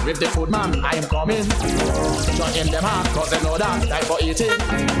that with the food, man, I am coming. Join them hard, cause they know that time for eating.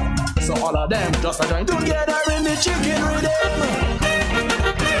 So all of them just a join together in the chicken rhythm.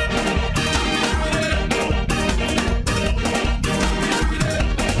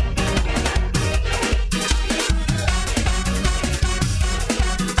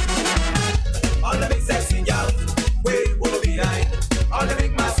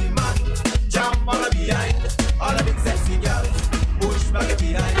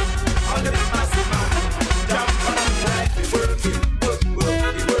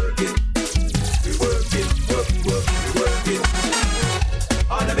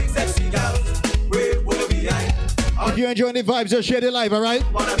 If you're enjoying the vibes, just share the live, alright?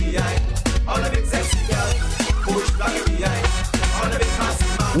 1,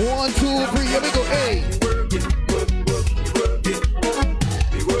 2, 3, here we go, hey!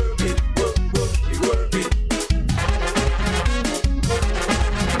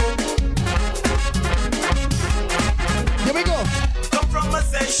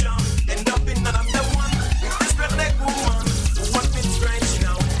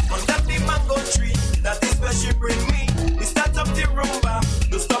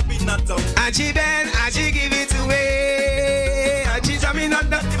 and she bend, and she give it away. And she's I mean,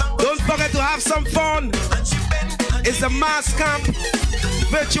 don't forget to have some fun. It's the mass camp,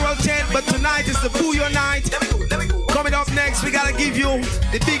 virtual tent, but tonight is the Booyah night. Coming up next, we gotta give you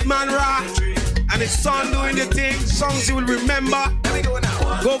the big man Ra and his son doing the thing, songs you will remember.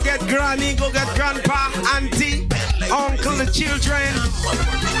 Go get granny, go get grandpa, auntie, uncle, the children.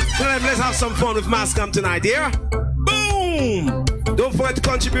 Let's have some fun with mass camp tonight, yeah? Boom! Don't forget to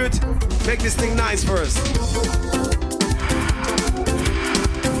contribute. Make this thing nice for us.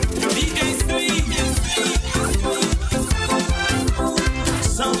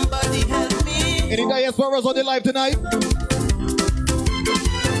 Somebody help me. Any diasporas on the live tonight?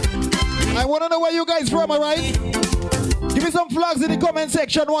 I want to know where you guys from, alright? Give me some flags in the comment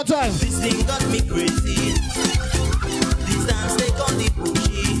section one time. This thing got me crazy. This dance take on the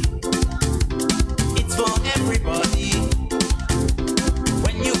pushy. It's for everybody.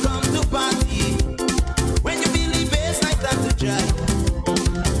 When you come to party, when you feel the bass like that to jive,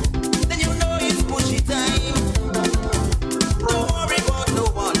 then you know it's pushy time. Don't worry about no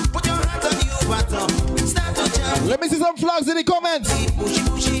one. Put your hands on your bottom. Start to jump. Let me see some flags in the comments. Pushy,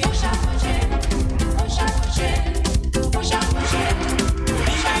 pushy.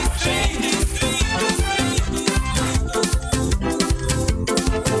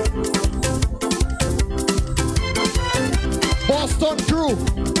 Boston crew.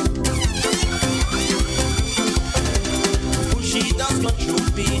 Pushy does control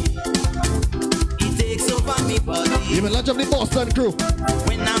me. It takes over me body. Even lunch of the Boston crew.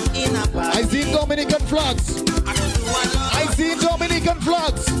 When I'm in a party, I see Dominican flags. I don't do a lot. I see Dominican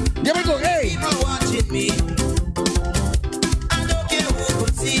flags. Here we go. Hey. People watching me. I don't care who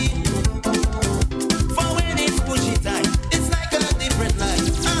could see. For when it's pushy time, it's like a different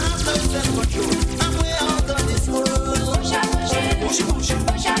life. I have no self-control. I'm way out of this world. Pushy, pushy.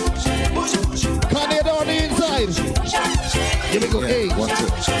 Pushy, pushy. Canada on the inside. Here we go. Hey. 1, 2.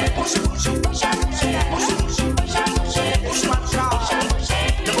 Pushy, pushy.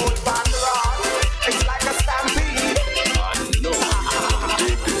 The whole band rock. It's like a stampede.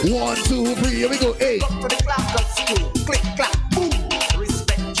 1, 2, 3. Here we go. Hey. Come to the clap of school. Click, clap, boom.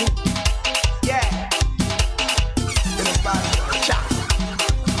 Respect you. Yeah. In the band, chat.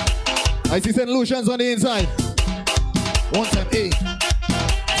 I see St. Lucian's on the inside. One time. Hey.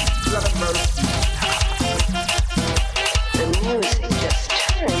 Love and mercy. The music just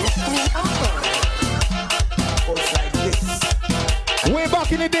turns me on. Goes like this. Way back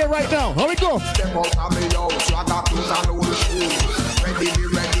in the day right now. How we go? Step out of me house, you got clothes and old shoes. Ready, be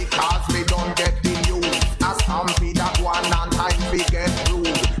ready, cause me don't get the news. A stampede that one and time we get through.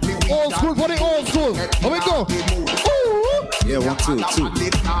 Me with Old school for the old school. How we go? Ooh. Yeah, 1, 2, 2.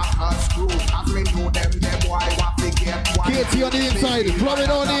 KT on the inside.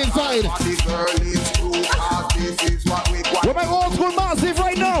 Florida on the inside. We're my old school massive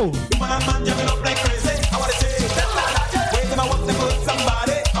right now. Man jamming up like crazy. I wanna say, wait till I want to put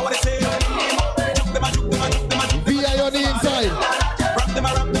somebody. I wanna say, juke them, juke them, juke them, juke them. VI on the inside. Rap them,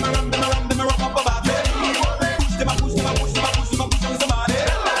 rap them, rap them, rap them, rap up about it. Push them, push them, push them, push them, push on somebody.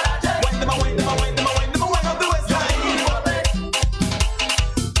 Wind them, wind them, wind them, wind them, wind up the west side.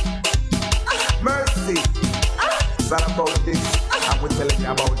 Mercy. It's all about this. I will tell you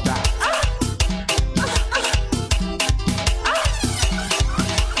about that.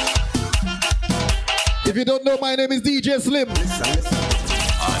 If you don't know, my name is DJ Slim. Listen.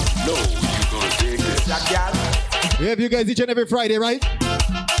 I know you're gonna dig this. We have you guys each and every Friday, right?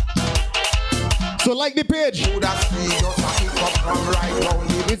 So like the page.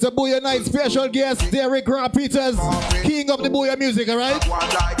 It's a Booyah night special guest, Derek Grant Peters, king of the Booyah music, alright?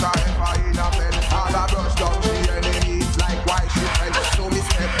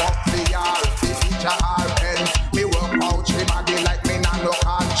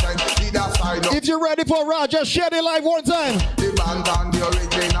 If you're ready for Raj, just share the live one time. Here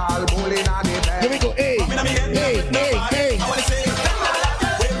we go. Hey, hey, hey, hey. I wanna say,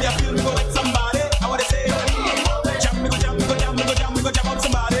 wave me, I feel me go with somebody. I wanna say, jam me go jam, me go jam, me go jam, me go jam up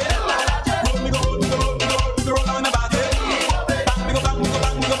somebody. Roll me go roll, me go roll, me go roll, me go roll on the body. Bang me go bang, me go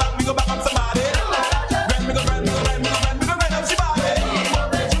bang, me go bang, me go bang up somebody. Grind me go grind, me go grind, me go grind, me go grind up somebody.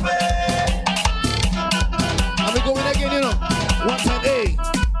 And we going again, you know. One time, hey.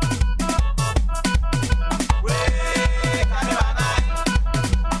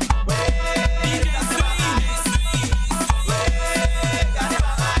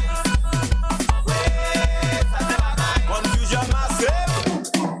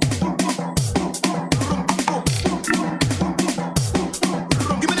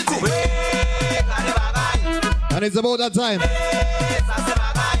 And it's about that time.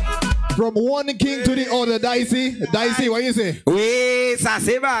 From one king to the other, Dicey. Dicey, what you say? Wait,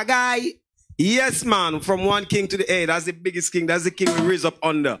 Saseba guy. Yes, man. From one king to the eight. That's the biggest king. That's the king we raise up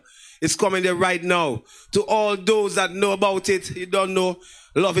under. It's coming there right now. To all those that know about it, you don't know,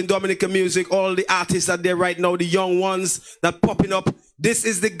 loving Dominican music, all the artists are there right now, the young ones that popping up. This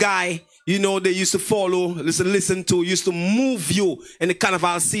is the guy, you know, they used to follow, listen to, used to move you in the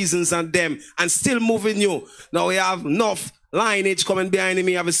carnival seasons and them, and still moving you. Now we have enough lineage coming behind him.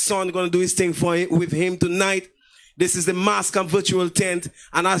 We have his son going to do his thing with him tonight. This is the mask and virtual tent.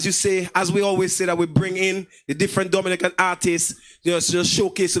 And as you say, as we always say, that we bring in the different Dominican artists, just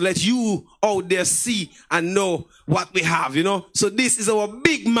showcase to let you out there see and know what we have, you know. So this is our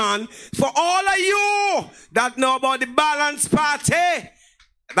big man for all of you that know about the balance party.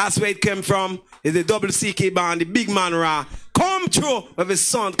 That's where it came from. It's the double CK band, the big man Ra. Come through with his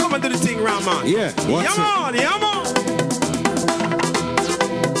son. Come and do the thing, Ra, man. Yeah. Yeah, man.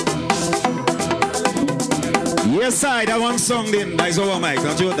 Yes, I that one song then. That is our mic.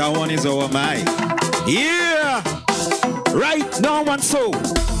 Don't you? That one is our mic. Yeah. Right now and so.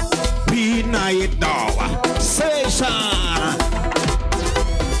 Be night now. Session.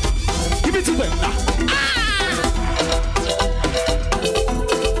 Give it to them now.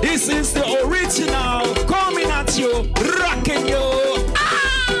 This is the original coming at you, rocking you.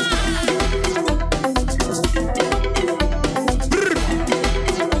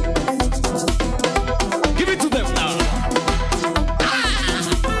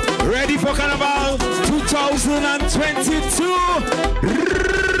 Ready for Carnival 2022.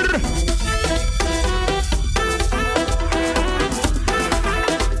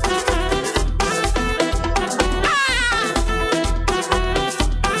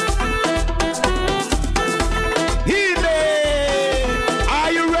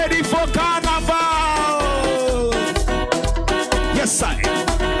 Are you ready for Carnival? Yes, I.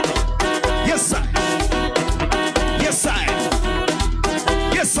 Yes, I. Yes, I.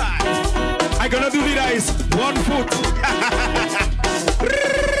 Yes, I. I gonna do the dice. 1 foot.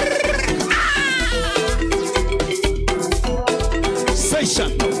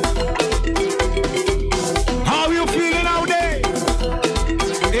 Session. How you feeling out there?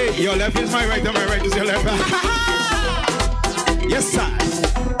 Hey, your left is my right and my right is your left. Yes, sir.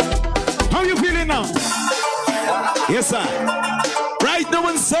 How you feeling now? Yes, sir. Right now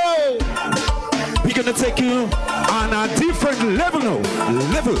and so. We're gonna take you on a different level now.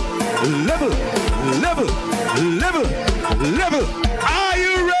 Level. Are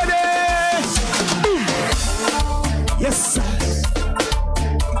you ready? Boom. Yes, sir.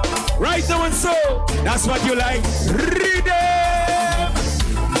 Right now and so. That's what you like. Read it.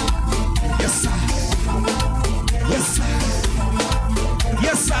 Yes, sir. Yes, sir.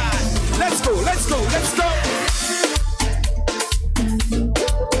 Yes, sir. Let's go.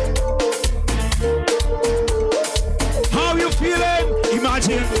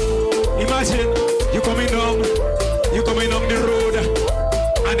 Imagine you coming down the road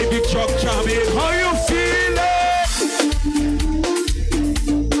and the big truck jamming. How you feeling?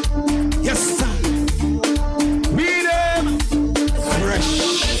 Yes, sir. With them fresh.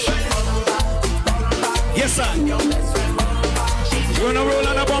 Yes, sir. You wanna roll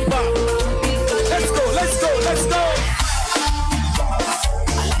on a bumper? Let's go.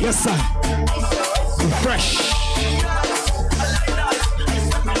 Yes, sir. Fresh.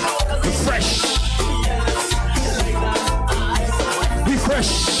 Be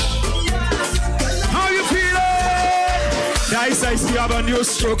fresh. How you feeling? Nice, I see you have a new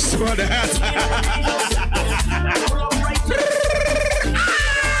strokes for that.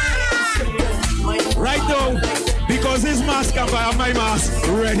 Right now, because his mask and I have my mask,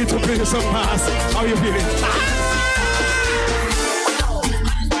 ready to play some mask. How you feeling?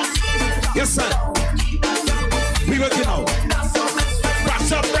 Yes, sir. We working out.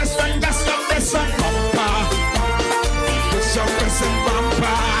 Press up, press and that's up, press and bumper. Press up, press and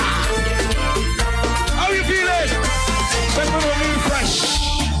bumper. How you feeling? When we really fresh.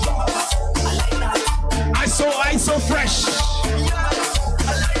 I so fresh.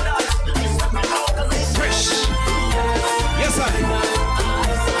 Fresh. Yes, sir.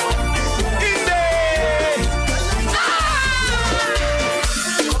 In there.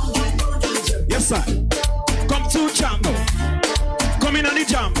 Yes, sir. Come to jam now. Come in on the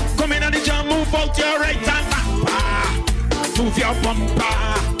jam, move out your right hand. Move your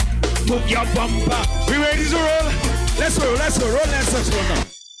bumper. We ready to roll? Let's roll now.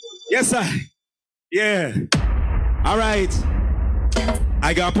 Yes, sir. Yeah. All right.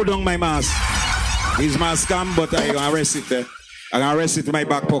 I gotta put on my mask. This mask come, but I gonna rest it there. I gonna rest it in my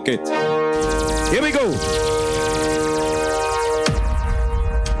back pocket. Here we go.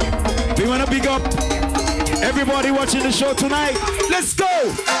 big up everybody watching the show tonight. Let's go.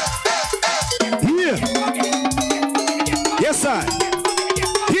 Yeah. Yes, sir.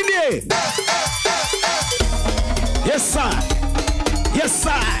 In there. Yes, sir. Yes,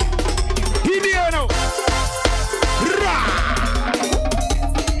 sir. In there now.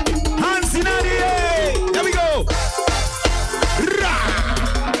 Hands in the air. There we go.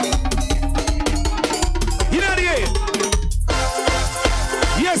 In the air.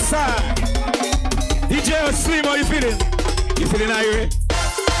 Yes, sir. DJ Slim, how you feeling? You feeling irate?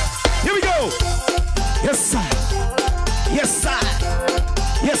 Here we go. Yes, sir. Yes, sir.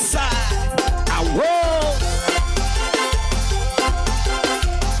 Yes, sir. Whoa.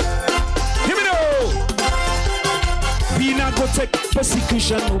 Here we go. We not go take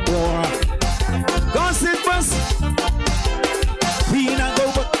persecution no more. Go sit first. We not go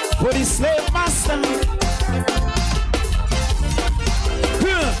back for the slave master.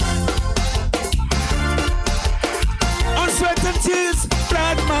 Sweat and tears,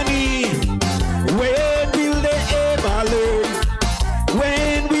 blood money. When will they ever learn?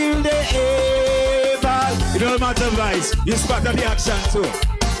 When will they ever? It don't matter, guys. You spot the action too.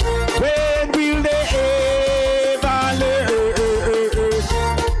 When will they ever learn?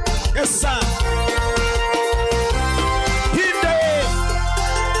 Yes, sir. In there.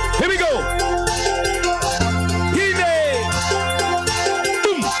 Here we go. In there.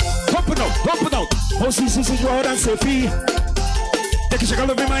 Boom. Pump it out. Oh, see, you out and say free. Take a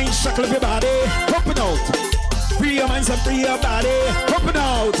shackle of your mind, shackle of your body. Pump it out. Free your minds and free your body. Pump it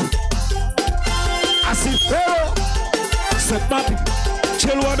out. I see Pharaoh. Set my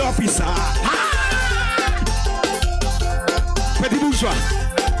chill word officer. Petit bourgeois.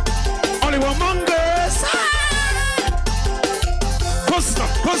 Only one mongers.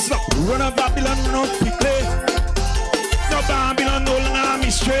 Close up. Run a Babylon, no quickly. No Babylon, no longer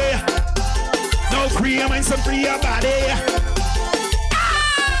mystery. No free your minds and free your body.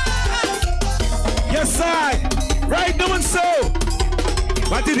 Yes, I. Right now and so.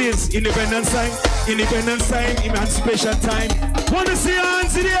 What it is? Independence time, emancipation time. Wanna see your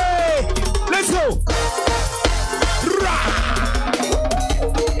hands in the air? Let's go.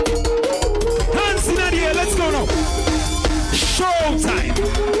 Hands in the air. Let's go now. Showtime.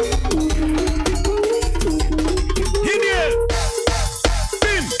 In the air.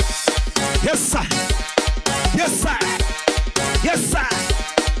 Bim. Yes, sir. Yes, sir. Yes, sir.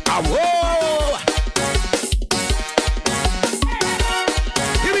 Whoa.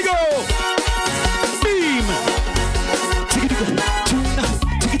 Here we go. Beam.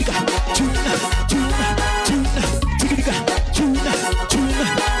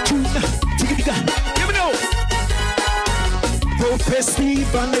 Here we go.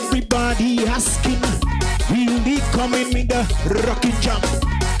 Festive and everybody asking, will be coming with the rocking jump.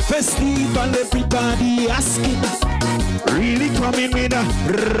 Festive and everybody asking, really coming with a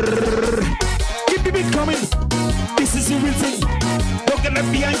keep the beat coming. This is the real thing. Don't get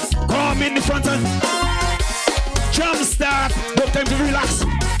left behind. Come in the front and jump start. No time to relax.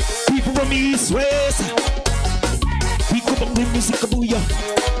 People from East West. We go back the music booyah.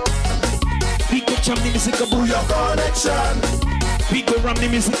 We go jam the music booyah. Connection. We go ram the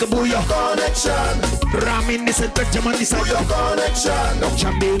music booyah. Connection. Ram in the center, jam on the side. Connection.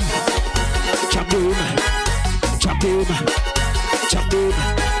 Jam in. Jam in. Jump him, jump him,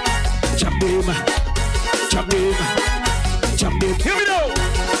 jump him, jump him, jump him. Here we go.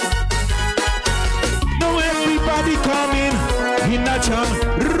 Now everybody coming in a jam,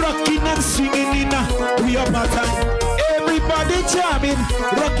 rocking and swinging in a we up a time. Everybody jamming,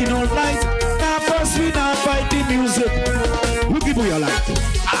 rocking all night. Now first we now fight the music. We'll give you your light.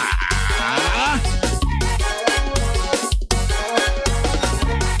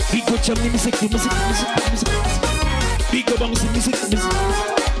 We go jam the music. Big up on the music.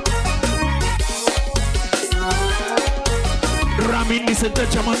 Ram in the center,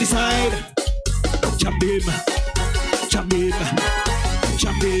 jam on the side. Jump him.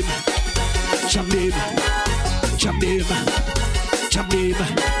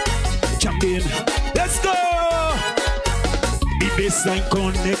 Let's go. The bassline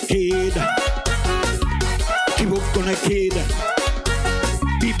connected. Keep up connected.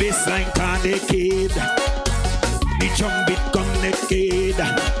 The bassline connected. The drum beat connected.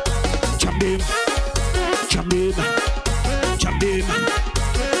 Jump him.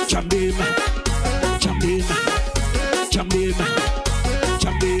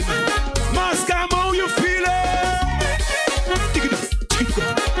 Moscow, how you feeling?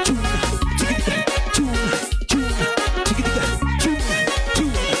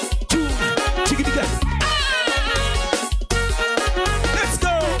 Let's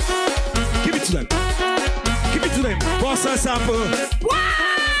go. sample.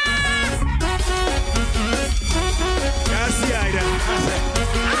 That's the idea.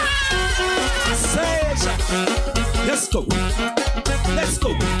 Let's go. Let's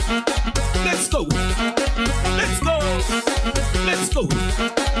go. Let's go. Let's go. Let's go.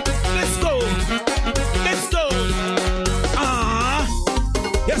 Let's go. Let's go.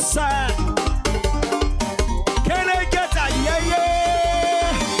 Yes, sir. Can I get a yeah, yeah?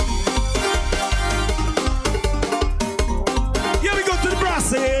 Here we go to the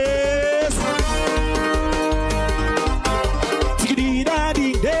process.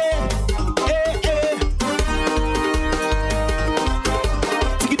 Tickety-da-dee-day.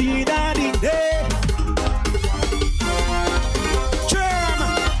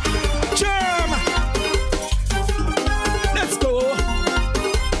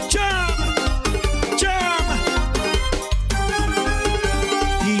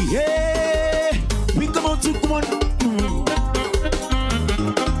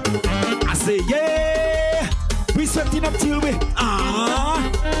 Up till we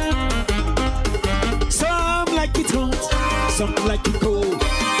some like it hot, some like it cold,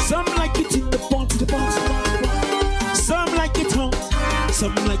 some like it in the pot, some like it hot,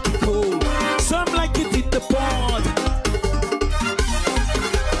 some like it cold, some like it in the pot.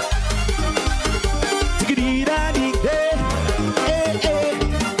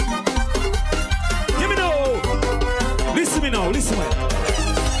 Hear me now, listen me now, listen me.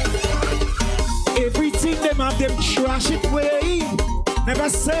 Everything them have them trash it way. Never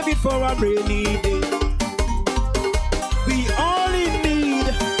save it for a rainy day. We all in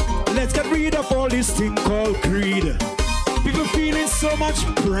need. Let's get rid of all this thing called greed. People feeling so much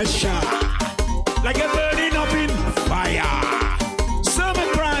pressure, like a burning up in fire. Some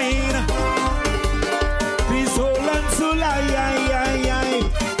are crying. Please hold on to lie.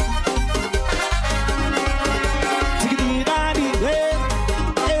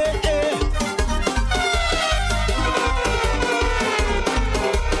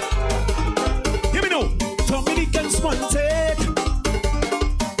 Wanted.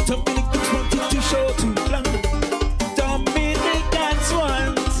 Dominicans wanted to show to plan. Dominicans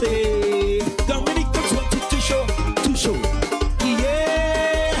wanted. Dominicans wanted to show.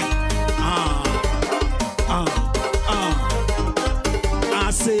 Yeah. I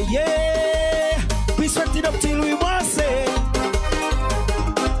say yeah. We sweat it up till we want say.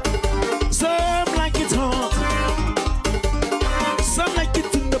 Some like it hot. Some like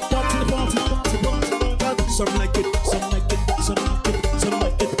it in the pot. Some like it.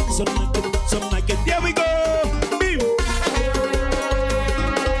 Some like it. There we go. Beam.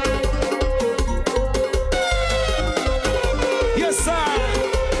 Yes, sir.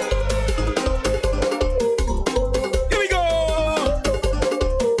 Here we go.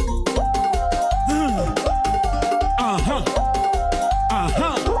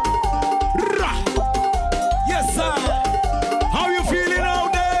 Yes, sir. How you feeling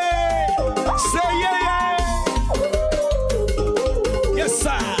out there? Say yeah. Yes,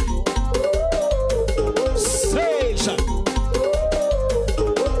 sir.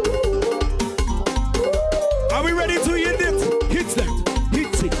 Are we ready to hit it? Hit that.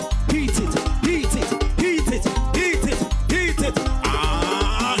 Hit it. Heat it. Heat it. Heat it. Heat it. Heat it.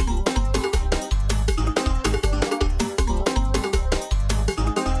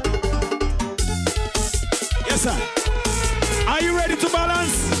 Yes, sir. Are you ready to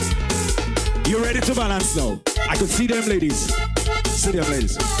balance? You ready to balance now? I can see them ladies. See them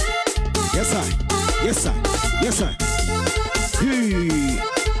ladies. Yes, sir. Yes, sir. Yes, sir. Hey.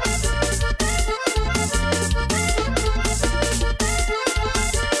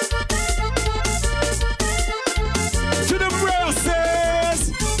 To the process.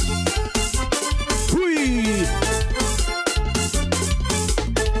 Hey.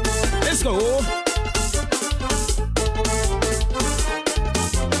 Let's go.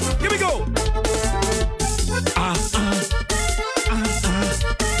 Here we go.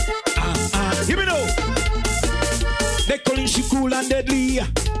 Here we go. They calling she cool and deadly.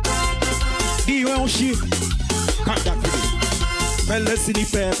 The way she cut that for me. Fellas in the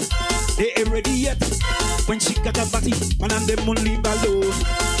pep, they ain't ready yet. When she got a body, man and them won't leave alone.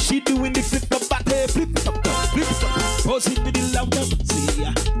 She doing the flip up body, flip it up, posing with the loud up. See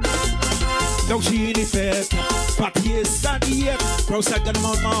ya. Now she in the pep, party is standing yet. Bro, second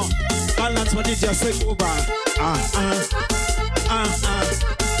amount more. Balance what you just say over.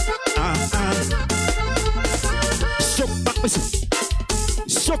 Shock back,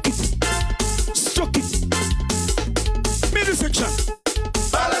 shock it, shock it. Middle section.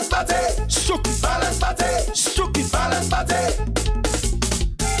 Balance body, shock it, balance body, shock it, balance body.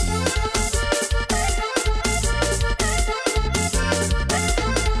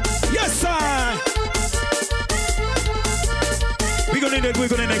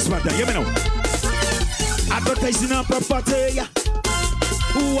 to the next part. Hear me now. Advertising on property.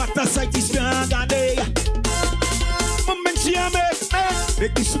 What a sight is young and day. Moment you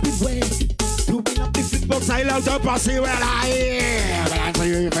make this stupid way. Doing up the football style out of passy where I am. But I tell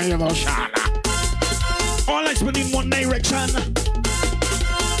you, you're very emotional. All I spend in one direction.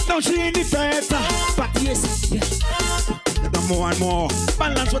 Now she ain't the better. But yes, yes. The more and more.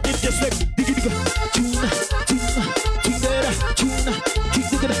 Balance what it just like. Digga digga. Tuna, tuna, tuna, tuna,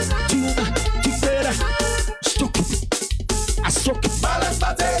 tuna, tuna, tuna. Struck it. I struck it. Balance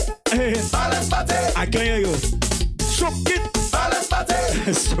party. Hey. Balance party. I can hear you. Struck it. Balance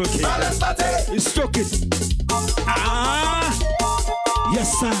party. Struck it. Balance party. Struck it. Ah.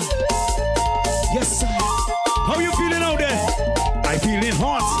 Yes, sir. Yes, sir. How you feeling out there? I feeling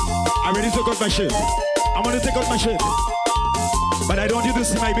hot. I'm ready to take out my shirt. I'm gonna take out my shirt. But I don't do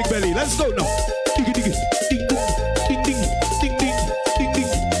this in my big belly. Let's go now. Diggy diggy. Ding ding. Ding ding. Ding ding. Ding ding.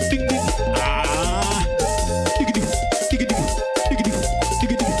 Ding ding. Ah. Diggy diggy. Diggy diggy. Diggy diggy.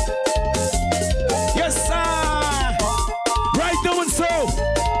 Diggy diggy. Yes, sir. Right now and so.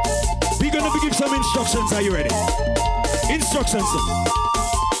 We're gonna give some instructions. Are you ready? Instructions.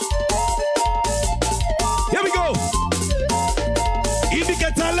 Here we go.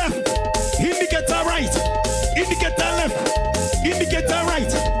 Indicator left. Indicator right. Indicator left. Indicator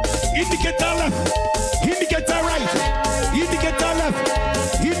right. Indicator left. Indicator right. Indicator left.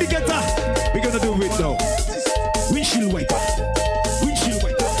 Indicator. We're gonna do it now. Windshield wiper. Windshield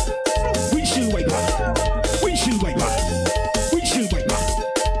wiper. Windshield wiper. Windshield wiper. Windshield wiper.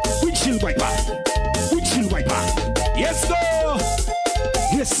 Windshield wiper. Windshield wiper. Yes, go.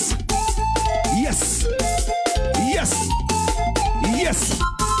 Yes. Yes. Yes. Yes.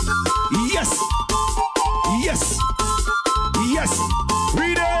 Yes. Yes. Yes.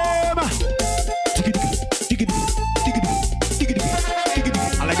 Freedom.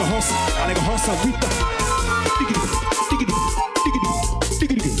 I like a horse. I like a horse.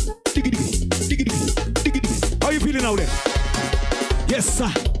 How you feeling out there? Yes,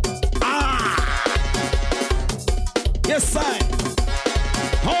 sir. Ah. Yes, sir.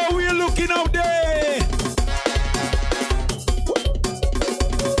 How are we looking out there?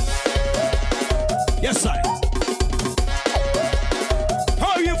 Yes, sir.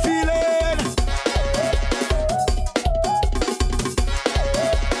 How you feeling?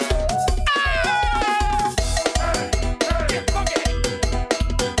 Ah!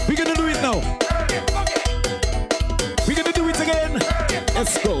 We're gonna do it now. We're gonna do it again.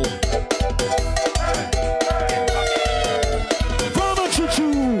 Let's go. Farmer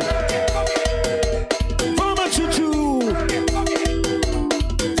choo-choo. Farmer choo-choo.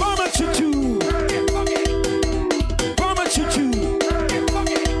 Farmer choo-choo. Farmer choo-choo.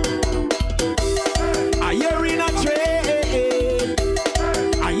 Are you in a train?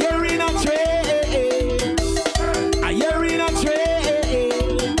 Are you in a train? Are you in a train?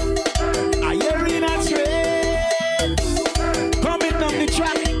 Are you in a train? Coming down the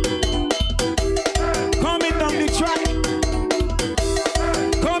track. Coming down the track.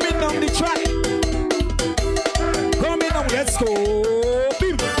 Coming down the track. Coming down. Let's go.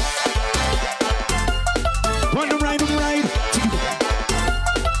 Beam. On the ride, on the ride.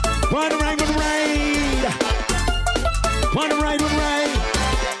 On the ride, on the ride. On the ride, on the ride.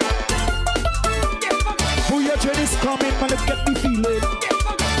 Pull your train is coming, man, let's get the feeling.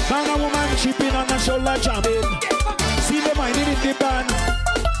 Man and woman chipping on the shoulder jamming. See the minding in the band.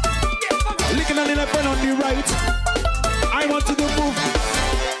 Licking on the left and on the right. I want to do move.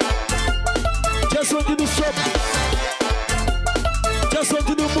 Just want to do stop. Just want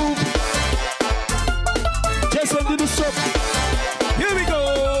to do move. Just want to do stop. Here we go.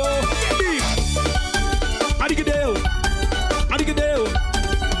 Beat. Adigadale. Adigadale.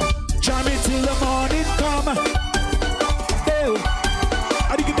 Jam it till the morning come. Dale.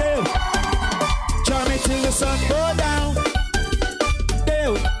 Adigadale. Jam it till the sun go down.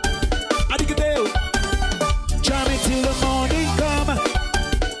 Dale. Adigadale. Jam it till the morning come.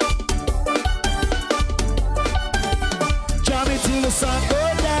 Jam it till the sun go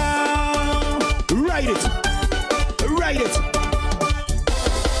down. Write it. Write it.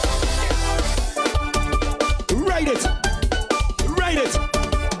 Write it. Write it.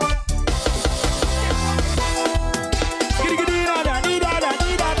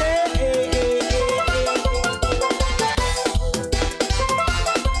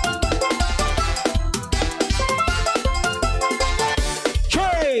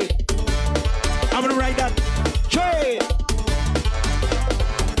 Trey. I'm gonna write that. Trey.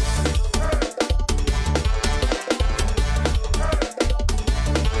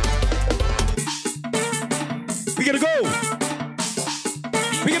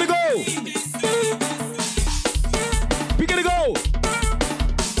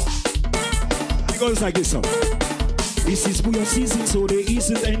 goes like this, song. This is Booyah season, so there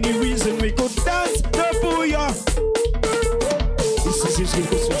isn't any reason we could dance the Booyah. This is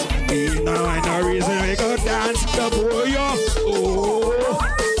Christmas. No, I no reason we could dance the Booyah. Oh.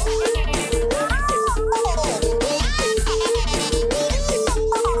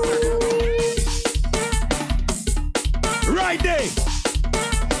 Right there.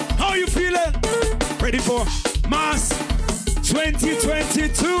 How you feeling? Ready for Mass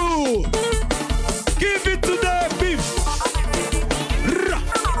 2022? Give it to the beef.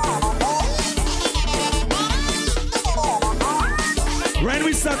 When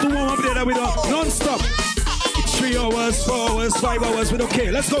we start to warm up there, we don't non-stop. 3 hours, 4 hours, 5 hours, we don't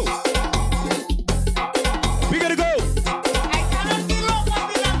care. Let's go. We gotta go.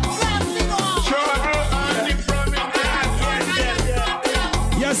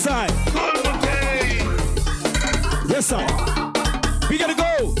 Yes, I. Yes, I. We gotta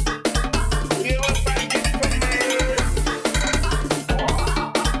go.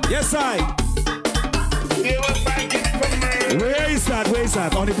 Yes, I. Where is that? Where is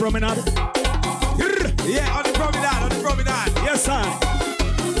that? On the promenade? Yeah, on the promenade, on the promenade. Yes, I.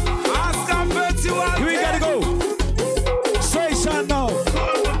 Oscar Vertual. We gotta go. Say shot now.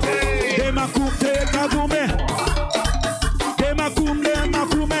 Demakumte kagume. Demakumde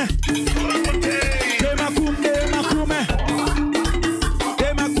makume. Demakumde makume.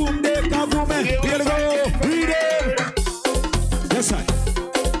 Demakumde kagume. We gotta go. Read it. Yes, I.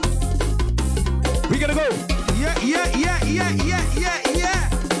 We gotta go. Yeah.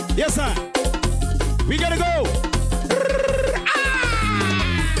 Yes, sir. We gotta go.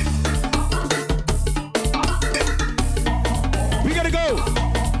 We gotta go.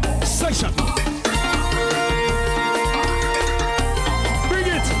 Section. Bring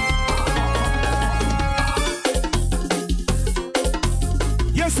it.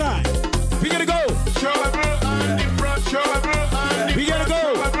 Yes, sir. We gotta go. We gotta go.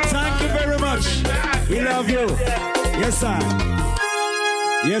 Thank you very much. We love you. Yes, sir.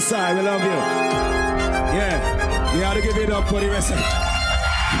 Yes, sir. We love you. Yeah. We have to give it up for the rest of it.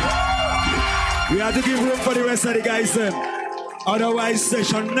 We have to give room for the rest of the guys. Otherwise,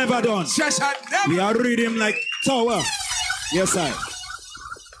 session never done. Session never. We are reading like tower. Yes, sir.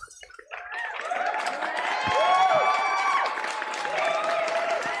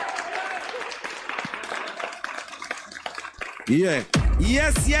 Yeah.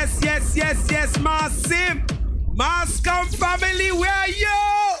 Yes, Massive. Mascom family, where are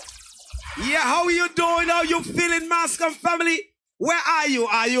you? Yeah, how are you doing? How you feeling, Mascom family? Where are you?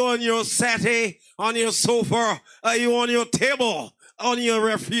 Are you on your settee? On your sofa? Are you on your table? On your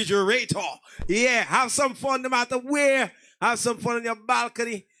refrigerator? Yeah, have some fun no matter where. Have some fun on your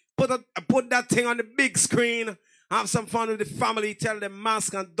balcony. Put that thing on the big screen. Have some fun with the family. Tell them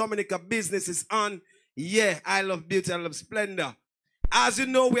Mask and Dominica business is on. Yeah, I love beauty, I love splendor. As you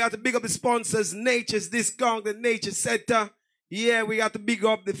know, we have to big up the sponsors, Nature's Discount, the Nature Center. Yeah, we got to big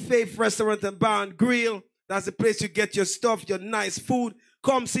up the Faith Restaurant and Bar and Grill. That's the place you get your stuff, your nice food.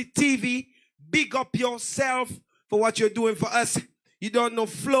 Come see TV. Big up yourself for what you're doing for us. You don't know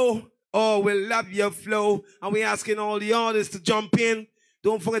Flow. Oh, we love your Flow. And we're asking all the artists to jump in.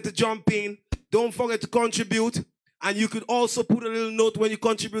 Don't forget to jump in. Don't forget to contribute. And you could also put a little note when you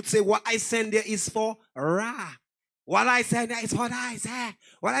contribute. Say, what I send there is for Ra. What I send there is for Isaac.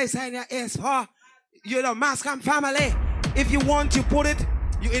 What I send there is for, you know, Mascom family. If you want, you put it.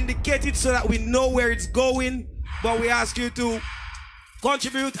 You indicate it so that we know where it's going. But we ask you to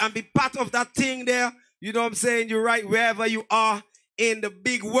contribute and be part of that thing there. You know what I'm saying? You're right wherever you are in the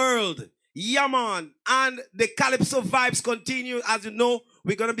big world. Yeah, man. And the Calypso vibes continue. As you know,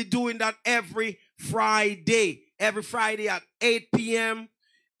 we're going to be doing that every Friday. Every Friday at 8 p.m.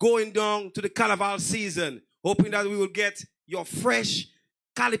 going down to the carnaval season. Hoping that we will get your fresh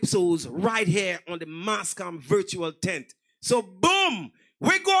calypsos right here on the Mascom virtual tent. So, boom!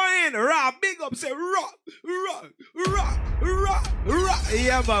 We're going in. Rah, big up. Say, rah.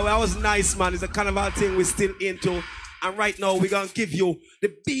 Yeah, man. That was nice, man. It's a carnival thing we're still into. And right now, we're going to give you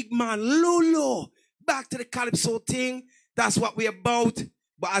the big man, Lolo. Back to the calypso thing. That's what we're about.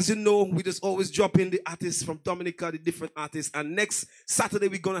 But as you know, we just always drop in the artists from Dominica, the different artists. And next Saturday,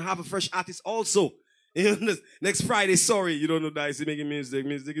 we're going to have a fresh artist also. Next Friday, sorry, you don't know that. It's making music.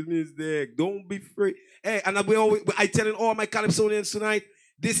 Music is music. Don't be free. Hey, and I telling all my calypsonians tonight,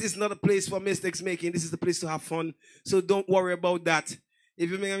 this is not a place for mistakes making. This is the place to have fun. So don't worry about that. If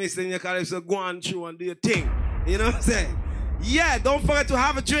you make a mistake in your calypso, go on through and do your thing. You know what I'm saying? Yeah, don't forget to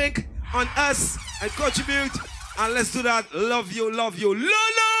have a drink on us and contribute. And let's do that. Love you, love you.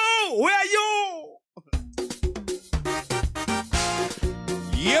 Lolo, where are you?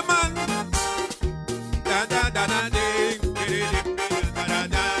 Yeah, man.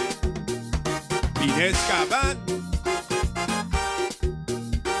 Pines Caban.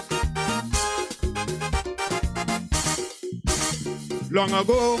 Long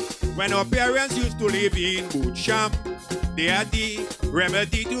ago, when our parents used to live in boot shop, they had the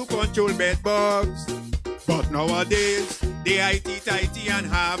remedy to control bed bugs. But nowadays, they IT and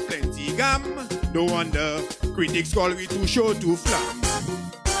have plenty gum. No wonder critics call we too short to flam.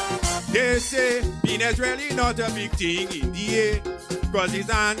 They say penis really not a big thing in the air, cause it's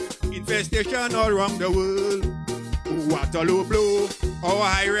an infestation all around the world. What a low blow, our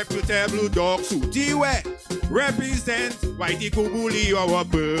high reputable dog Sooty we represent Whitey Kubuli, our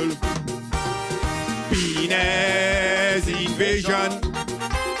pearl. Penis invasion.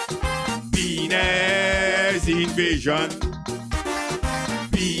 Penis invasion.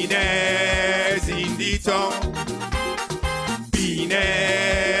 Penis in the tongue.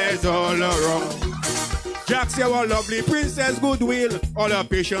 Penis all around. Jack's our lovely princess Goodwill. All her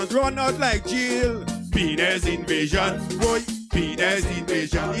patients run out like Jill. Penis invasion, boy. Penis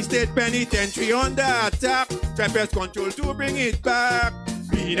invasion. The state penitentiary under attack. Try pest control to bring it back.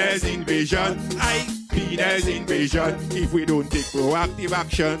 Penis invasion. Penis invasion. If we don't take proactive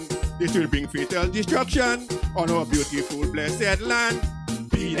action, this will bring fatal destruction on our beautiful blessed land.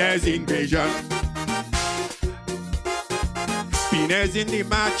 Penis invasion. Penis in the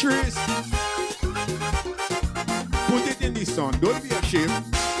mattress. Put it in the sun. Don't be ashamed.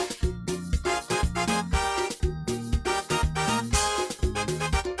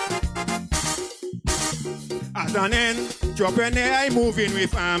 As an entrepreneur, I'm moving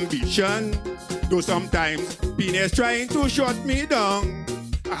with ambition. Though sometimes penis trying to shut me down.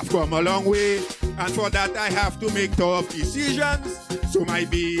 I've come a long way, and for that I have to make tough decisions, so my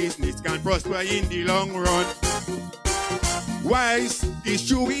business can prosper in the long run. Wise is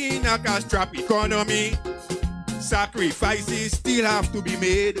true in a cash-strapped economy. Sacrifices still have to be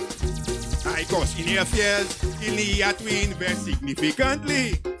made. High cost in affairs, in the year to invest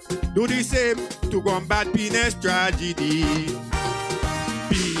significantly. Do the same to combat penis tragedy.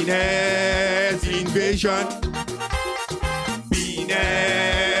 Penis invasion.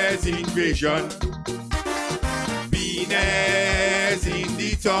 Penis invasion. Penis in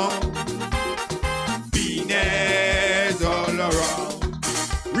the tongue. Penis all around.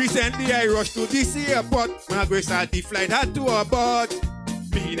 Recently I rushed to DC airport. My grace at the flight had to abort.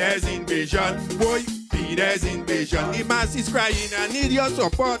 Penis invasion, boy. Penis invasion. The mass is crying and need your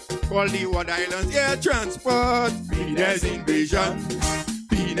support. Call the Ward Islands air transport. Penis invasion.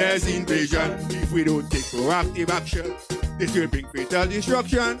 Penis invasion. If we don't take proactive action, this will bring fatal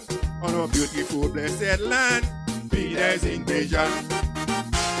destruction on our beautiful blessed land. Penis invasion.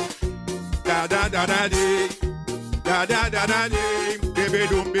 Da da da da dee. Da da da da dee. Baby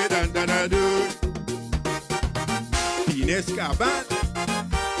don't be da da da do. Penis Caban.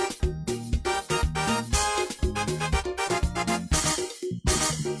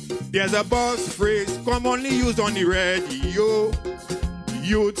 There's a buzz phrase commonly used on the radio.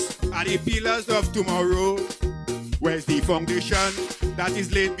 Youths are the pillars of tomorrow. Where's the foundation that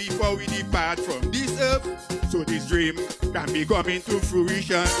is laid before we depart from this earth, so this dream can be coming to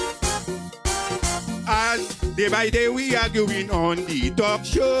fruition? As day by day we arguing on the talk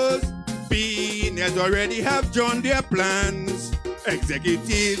shows, penis already have drawn their plans.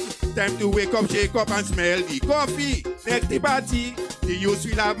 Executives, time to wake up, shake up and smell the coffee. Next the party, the youth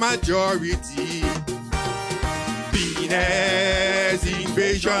will have majority. Penis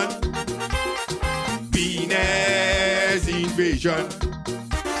invasion. Penis invasion.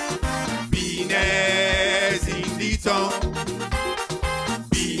 Penis in the tongue.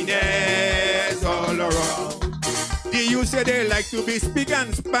 Penis all around. The youth say they like to be speak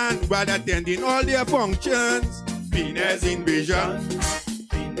and span while attending all their functions. Penis invasion.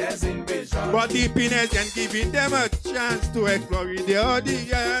 Penis invasion. But the penis ain't giving them a chance to explore their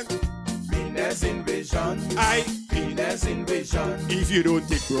audience. Penis invasion. Penis invasion. If you don't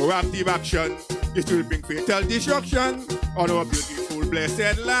take proactive action, it will bring fatal destruction on our beautiful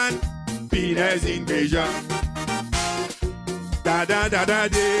blessed land. Penis invasion. Da da da da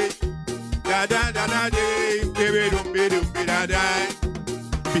day. Da da da da day. Baby don't be da da.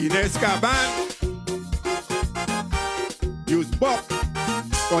 Penis Caban. Use Bob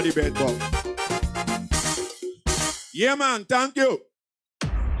for the bed Bob. Yeah man, thank you.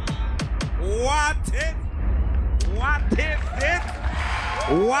 What is it?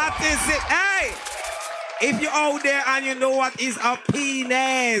 What is it? Hey! If you're out there and you know what is a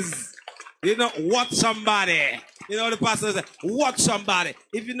penis, you know, watch somebody. You know the pastor said, watch somebody.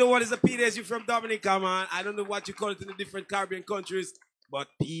 If you know what is a penis, you're from Dominica, man. I don't know what you call it in the different Caribbean countries, but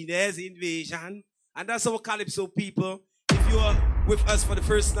penis invasion. And that's our calypso, people. If you are with us for the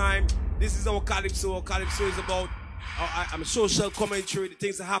first time, this is our calypso. Our calypso is about I'm social commentary. The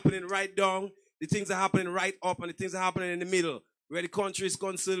things are happening right down, the things are happening right up, and the things are happening in the middle, where the country is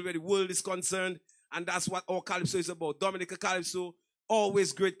concerned, where the world is concerned. And that's what our calypso is about. Dominica calypso,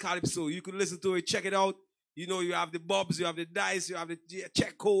 always great calypso. You can listen to it, check it out. You know, you have the bobs, you have the dice, you have the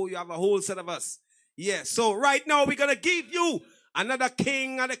checo, you have a whole set of us. Yeah, so right now we're going to give you another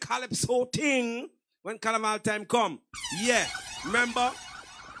king of the calypso thing when carnival time come. Yeah, remember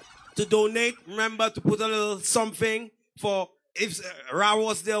to donate. Remember to put a little something for, if Ra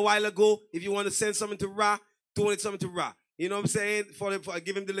was there a while ago, if you want to send something to Ra, donate something to Ra. You know what I'm saying? For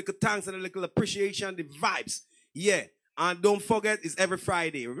give him the little thanks and the little appreciation, the vibes. Yeah, and don't forget, it's every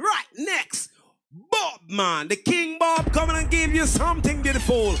Friday. Right, next. Bob, man, the King Bob coming and give you something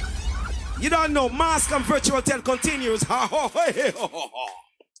beautiful. You don't know, Mask and Virtual 10 continues. Ha, ho, hey, ho, ho, ho.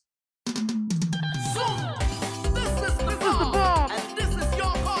 So, this is the Bob, and this is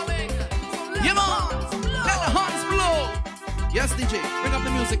your calling. So let the horns blow. Yes, DJ, bring up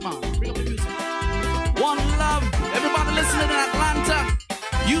the music, man. Bring up the music. One love. Everybody listening in Atlanta,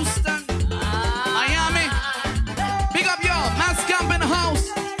 Houston, Miami. Big up y'all. Mass Camp in the house.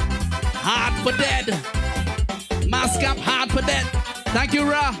 Hard for dead. Mass Camp, hard for dead. Thank you,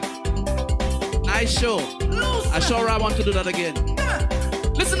 Ra. Nice show. I sure I want to do that again.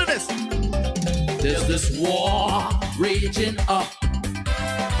 Listen to this. There's this war raging up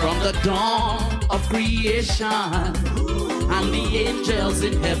from the dawn of creation, and the angels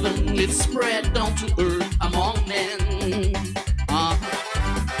in heaven did spread down to earth among men.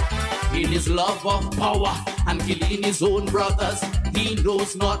 In his love of power and killing his own brothers, he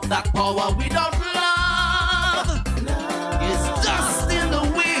knows not that power without love is dust in the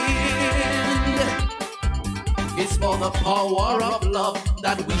wind. It's for the power of love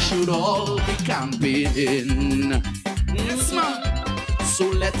that we should all be campaigning. Yes, man. So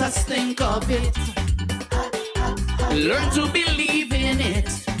let us think of it, learn to believe in it,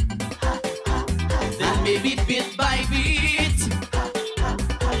 then maybe bit by bit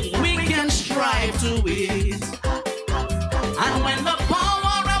we can strive to it. And when the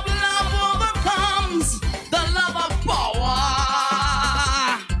power of love overcomes the love of power,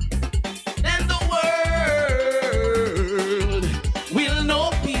 then the world will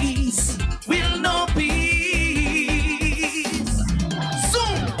know peace, will know peace.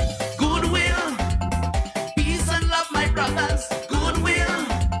 Soon, goodwill, peace and love, my brothers. Goodwill,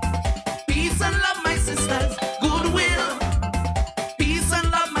 peace and love, my sisters. Goodwill, peace and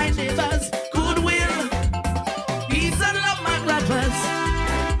love, my neighbors. Goodwill, peace and love, my brothers.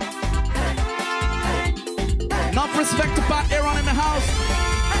 Enough respect to Pat Aaron in the house.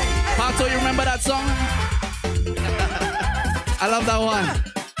 Pato, you remember that song? I love that one.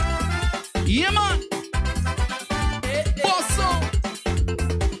 Yeah, man. Bosso.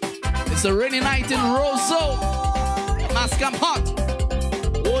 It's a rainy night in Roseau. Mask Camp hot.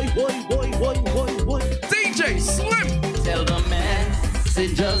 Boy, boy, boy, boy, boy, boy. DJ Slim. Tell the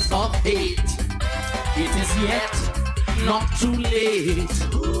messengers of hate, it is yet not too late.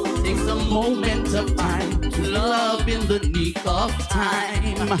 Take the moment of time to love in the nick of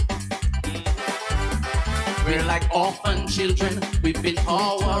time. We're like orphan children, we've been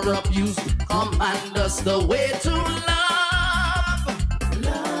power abused. Command us the way to love,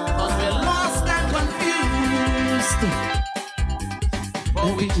 cause we're lost and confused.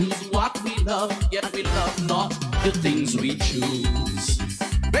 For we choose what we love, yet we love not the things we choose.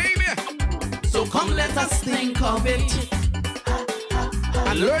 Baby, so come let us think of it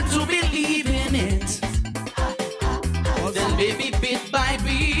and learn to believe in it. Then maybe bit by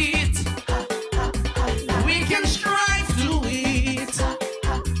bit we can strive to it.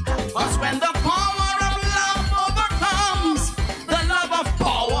 Cause when the power of love overcomes the love of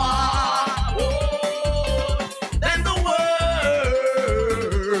power, oh, then the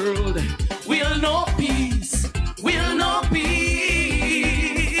world will know peace, will know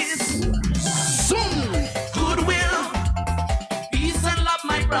peace. Soon, goodwill, peace and love,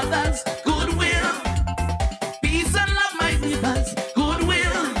 my brothers. Goodwill, peace and love, my neighbors.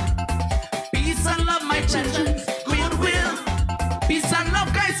 Goodwill, peace and love, my children. Goodwill, peace and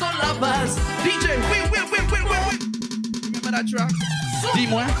love, guys, so lovers. DJ, wait. Remember that track?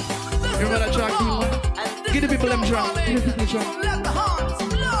 Dis-moi. Remember that track? Dis-moi. Give the people them track. Give the people track. Let the horns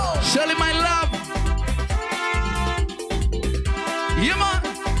blow. Shirley, my love. Yeah, man.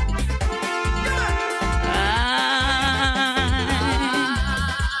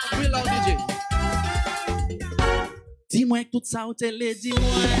 Real loud, DJ. Dis-moi tout ça ou télé,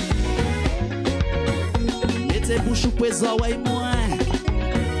 dis-moi. Mettez bouche ou pèse, ouais, moi.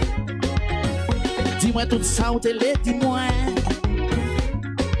 Dis-moi tout ça ou te le dis-moi.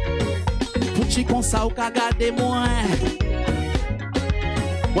 Pouchi kon sa ou ka gade moi.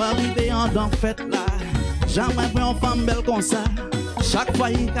 Moi arrivé en dans fête là. Jamais vu une femme belle comme ça. Chaque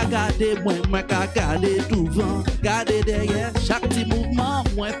fois il ka gade moi ka gade devant, gade derrière. Chaque petit mouvement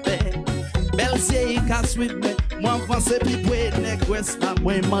moi fait. Belle c'est il ka suivre moi avancer puis pour nègres là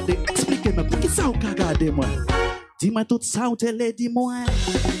moi demander expliquez-moi pour qui ça ou ka gade moi. Dis-moi tout ça ou te le dis-moi.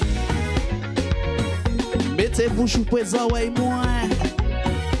 Mettez bouche ou les oreilles moi.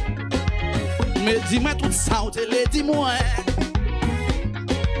 Mais dis-moi tout ça ou te le dis-moi.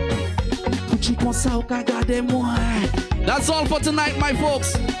 Pouchi kon sa ou ka gade moi. That's all for tonight, my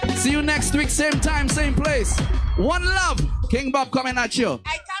folks. See you next week, same time, same place. One love. King Bob coming at you.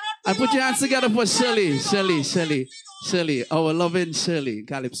 And put your hands together for Shirley, our loving Shirley,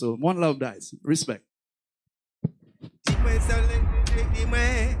 Calypso. One love, guys. Respect.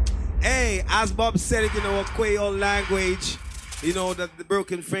 Hey, as Bob said it in our Creole language, you know, that the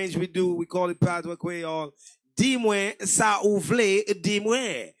broken French we do, we call it part of Creole. Dis-moi, ça ouvle,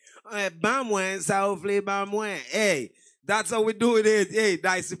 dis-moi. Ban-moi, ça ouvle, ban-moi. Hey, that's how we do it. Hey,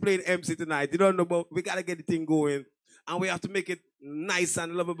 Dicey playing MC tonight. You don't know, but we got to get the thing going. And we have to make it nice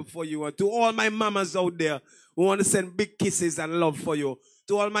and lovable for you. And to all my mamas out there who want to send big kisses and love for you.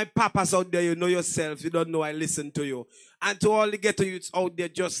 To all my papas out there, you know yourself. You don't know I listen to you. And to all the ghetto youths out there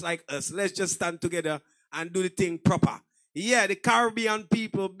just like us, let's just stand together and do the thing proper. Yeah, the Caribbean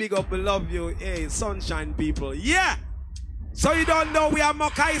people, big up, we love you. Hey, sunshine people, yeah. So you don't know we are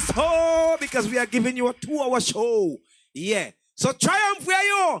Mokai's Ho because we are giving you a 2-hour show. Yeah. So triumph where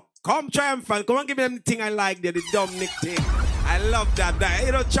you? Come triumphant. Come on, give me them the thing I like there, the Dominic thing. I love that.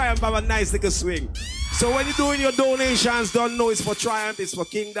 You know, Triumph have a nice little swing. So when you're doing your donations, don't know it's for Triumph, it's for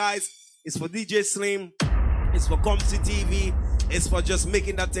King Dice, it's for DJ Slim, it's for Comsy TV, it's for just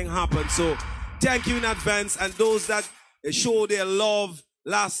making that thing happen. So thank you in advance. And those that show their love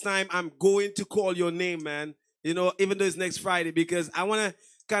last time, I'm going to call your name, man. You know, even though it's next Friday, because I want to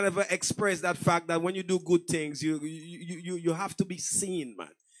kind of express that fact that when you do good things, you have to be seen,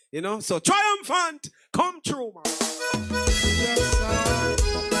 man. You know, so triumphant, come true, man. Yes,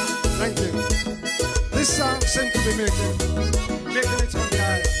 thank you. This song seems to be making its own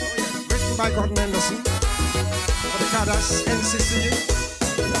guy. Oh, yes. Written by Gordon Anderson for the cardance NCC.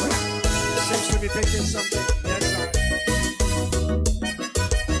 Seems to be taking something. Yes,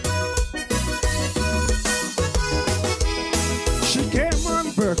 She came on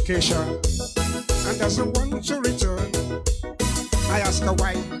vacation and doesn't want to return. I asked her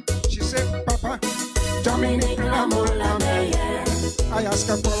why. She said, Papa, Dominic Lamola Meyer. I asked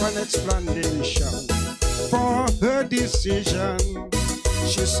her for an explanation for her decision.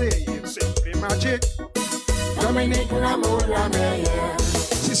 She said, it's simply magic. Dominic Lamola Meyer.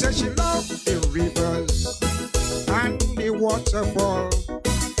 She said she loved the rivers and the waterfall.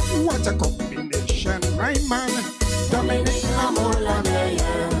 What a combination, my man. Dominic Lamola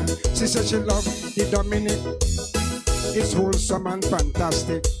Meyer. She said she loved the Dominic. It's wholesome and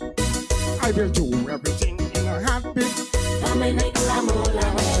fantastic. I will do everything in a heartbeat. Dominic Lamola.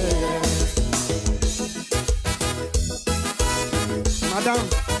 Madam,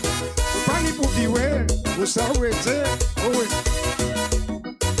 Pani Pukiwe, Usawete, oh.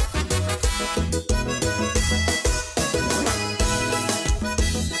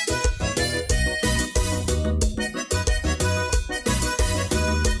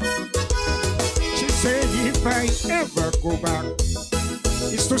 If I ever go back,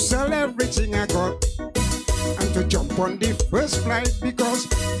 it's to sell everything I got and to jump on the first flight because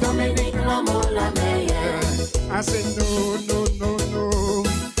Dominic Lamola Meyer. I said no, no, no, no.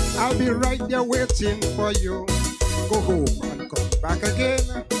 I'll be right there waiting for you. Go home and come back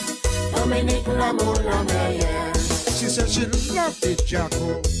again. Dominic Lamola Meyer. She said she loved the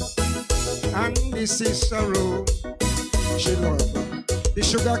Jacko and the Cicero. She loved the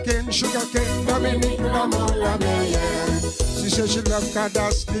sugarcane, Dominic Lamola Meyer. She said she loved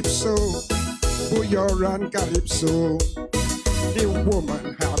cardance, calypso, boynon, calypso. The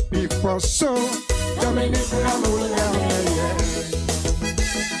woman happy for so, Dominic Lamola Meyer.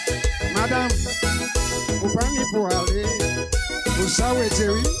 Madam, upani poale,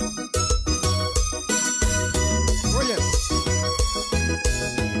 usaweteri. Oh yes.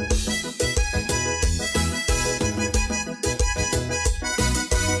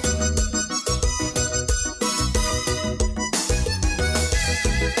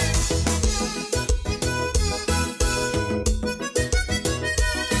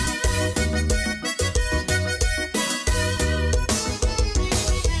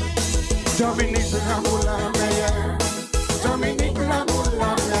 Dominic Lamola Meyer, Dominic Lamola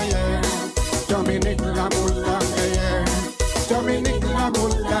Meyer, Dominic la moula, yeah. Dominic la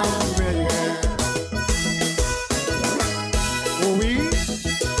moula, yeah. Oui.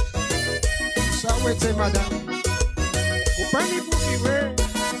 Ça ouais, c'est madame. Vous prenez pour qui veut.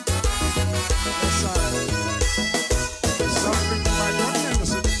 Ça. Something by John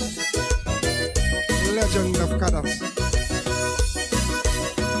Anderson. Legend of cardance.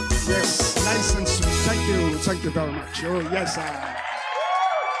 Yes, nice and sweet. Thank you very much. Oh, yes, sir.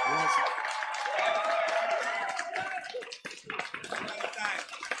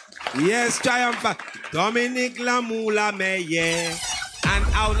 Yes, triumph. Dominic Lamoula Meye. And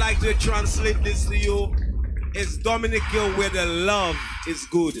I would like to translate this to you. It's Dominican where the love is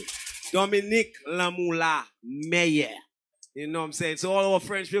good. Dominic Lamoula Meye. You know what I'm saying? So all our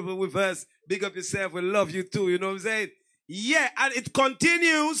French people with us, big up yourself. We love you too. You know what I'm saying? Yeah, and it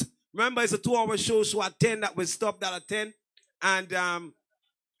continues. Remember, it's a 2-hour show, so at 10 that we stopped at 10. And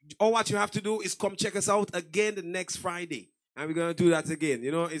all what you have to do is come check us out again the next Friday. And we're going to do that again.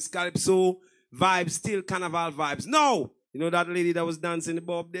 You know, it's calypso vibes, still carnaval vibes. No! You know that lady that was dancing the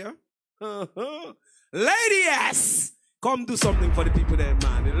bob there? Lady, yes! Come do something for the people there,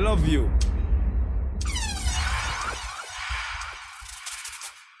 man. They love you.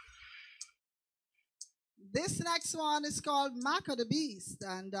 This next one is called Mark of the Beast,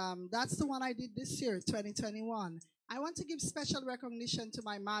 and that's the one I did this year, 2021. I want to give special recognition to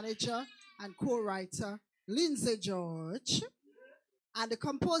my manager and co-writer, Lindsay George, and the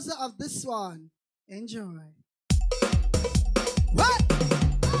composer of this one. Enjoy. What?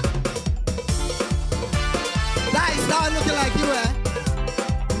 Nice, now looking like you, eh?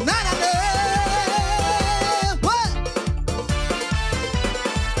 What?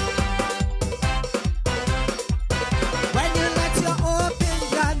 When you let your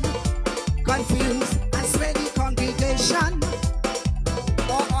opinion confuse and sway the congregation,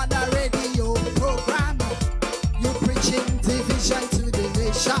 or on a radio program, you preaching division to the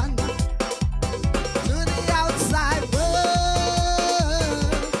nation, to the outside world,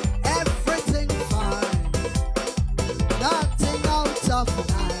 everything fine, nothing out of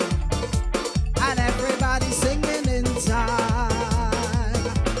line, and everybody singing in time.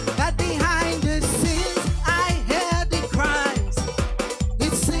 But behind the scenes, I hear the cries.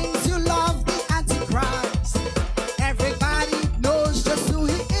 It seems you love the Antichrist. Everybody knows just who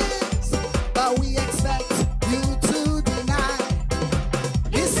he is, but we expect you to deny.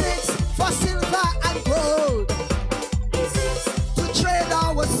 He seeks for silver and gold. He seeks to trade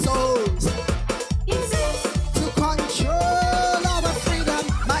our souls. He seeks to control our freedom.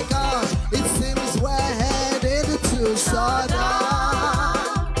 My gosh, it seems we're headed to Showdown.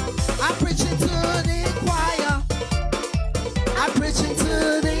 I'm preaching to the choir. I'm preaching to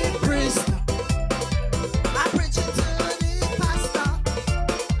the priest. I'm preaching to the pastor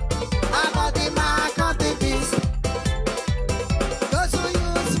about the mark of the beast. Those who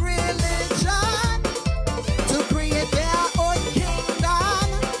use religion to create their own kingdom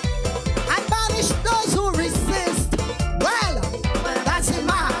and banish those who resist. Well, that's the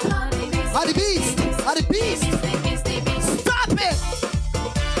mark of the beast. Of the beast. Stop it!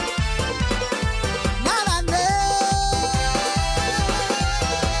 Na na na.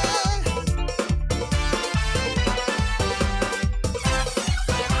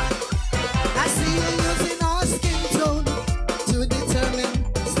 I see you using our skin tone to determine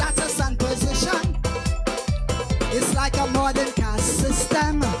status and position. It's like a modern caste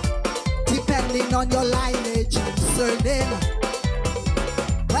system, depending on your lineage and surname.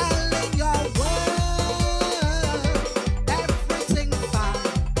 Well, in your world, everything fine,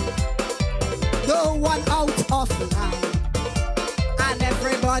 no one out of line, and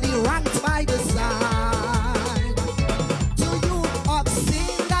everybody ranked by the side. Do you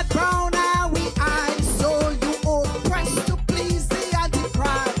obscene that brown we eyes, so you oppress to please the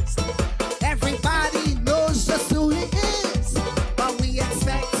Antichrist? Everybody knows just who he is, but we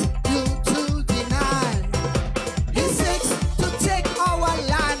expect you to deny. He seeks to take our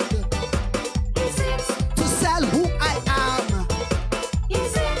land. He seeks to sell who I am. He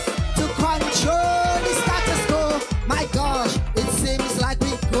seeks to control the status quo. My gosh, it seems like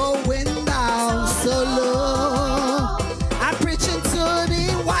we're going down so low. I'm preaching to the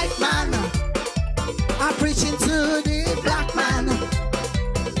white man. I'm preaching to the black man.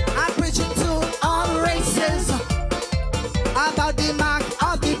 I'm preaching to all races about the mark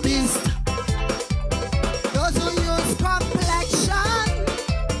of the beast. Those who use complexion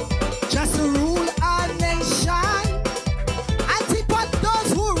just to rule our nation and deport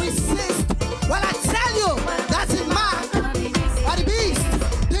those who resist. Well, I tell you, that's the mark of the beast.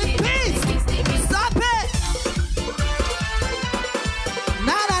 The beast. Stop it.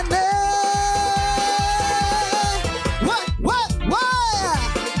 Na na na.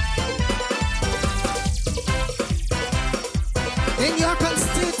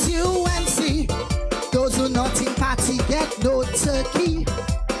 no turkey.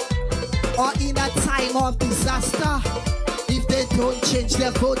 Or in a time of disaster, if they don't change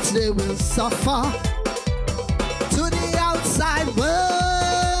their votes, they will suffer. To the outside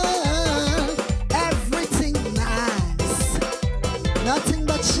world, everything nice, nothing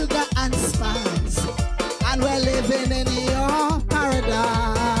but sugar and spice, and we're living in your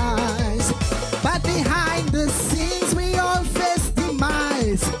paradise. But behind the scenes, we all face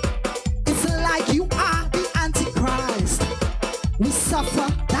demise. It's like you are the Antichrist. We suffer,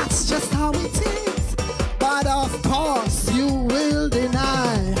 that's just how it is. But of course, you will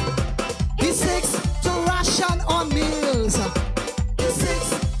deny. He seeks to ration our meals. He seeks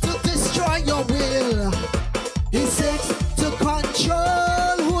to destroy your will. He seeks to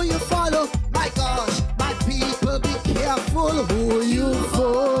control who you follow. My gosh, my people, be careful who you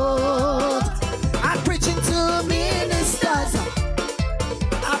vote. I'm preaching to ministers.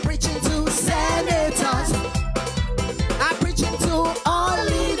 I'm preaching to senators. I'm preaching to all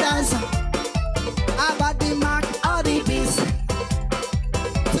leaders about the mark of the beast.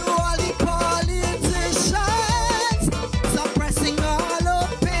 To all the politicians suppressing all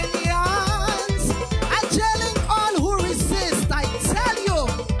opinions and jailing all who resist. I tell you,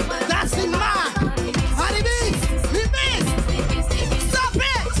 that's the mark of the beast. The beast. Stop it.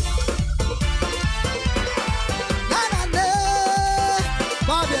 No, no, no.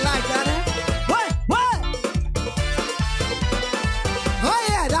 Bobby like that, eh? What? Oh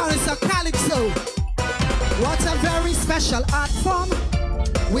yeah, down is a calypso. What a very special art form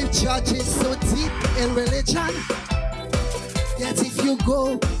with judges so deep in religion. Yet if you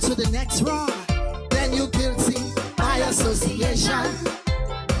go to the next round, then you're guilty by association.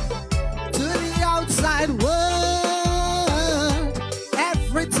 To the outside world,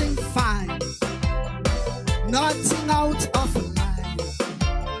 everything fine, nothing out of line,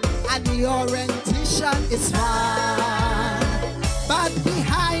 and your rendition is fine. But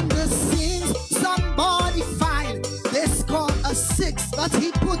behind the scenes, somebody fine. They score a 6, but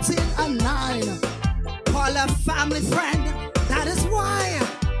he put in a 9. Call a family friend, that is why.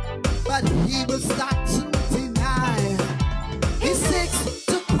 But he will start to deny. He seeks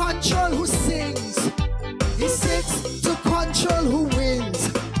to control who sings. He seeks to control who wins.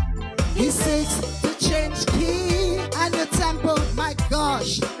 He seeks to change key and your tempo. My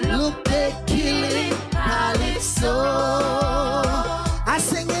gosh, look, they're killing calypso. I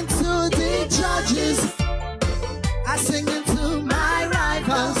sing into the judges. I sing into my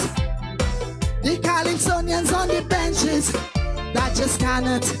rivals. The calypsonians on the benches that just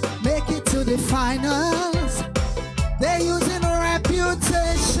cannot make it to the finals. They're using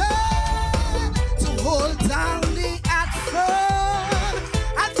reputation to hold down the action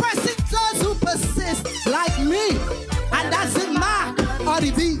and pressing those who persist like me. And that's the mark of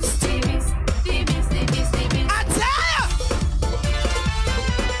the beast. I tell you.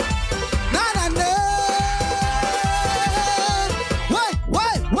 No, no, no. Wait.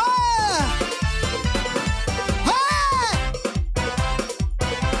 Hey!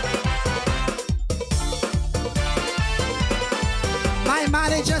 My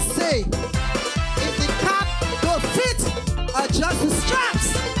manager say, if the cap don't fit, adjust the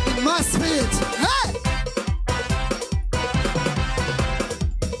straps. It must fit. Hey!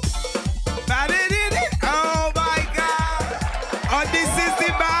 Oh my God! Oh, this is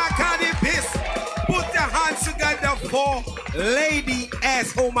the back of the beast. Put your hands together for Lady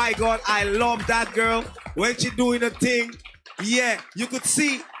S. Oh my God, I love that girl. When she doing a thing, yeah, you could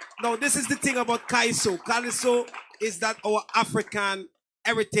see. Now, this is the thing about calypso. Calypso is that our African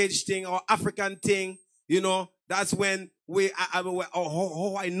heritage thing, our African thing. You know, that's when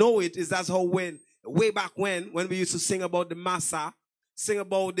how I know it is that's how when way back when we used to sing about the massa, sing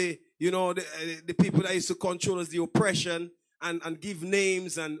about the the people that used to control us, the oppression, and give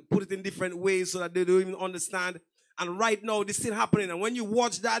names and put it in different ways so that they don't even understand. And right now, this still happening. And when you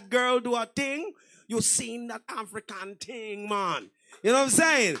watch that girl do her thing, you're seeing that African thing, man. You know what I'm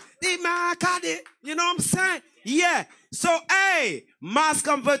saying? The mark of it. You know what I'm saying? Yeah. So, hey, Mask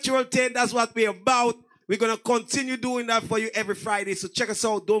and Virtual 10, that's what we're about. We're going to continue doing that for you every Friday. So check us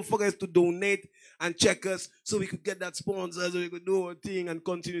out. Don't forget to donate and check us so we could get that sponsor, so we could do our thing and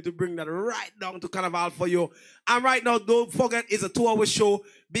continue to bring that right down to Carnaval for you. And right now, don't forget, it's a 2-hour show.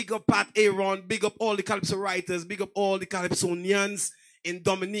 Big up Pat Aaron. Big up all the calypso writers. Big up all the calypsonians in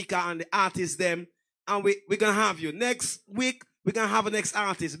Dominica and the artists them. And we're going to have you. Next week, we're going to have a next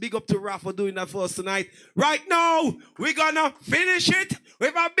artist. Big up to Raf for doing that for us tonight. Right now, we're going to finish it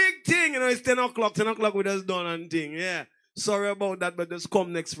with a big thing. You know, it's 10 o'clock. 10 o'clock we just done and thing. Yeah. Sorry about that, but just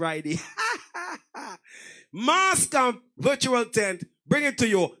come next Friday. Mask and Virtual Tent. Bring it to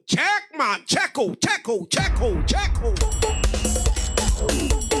you. Check, man. Checo.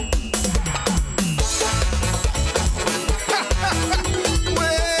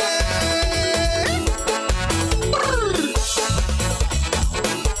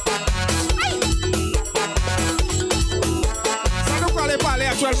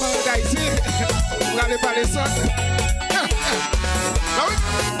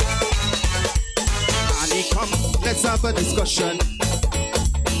 Come, let's have a discussion.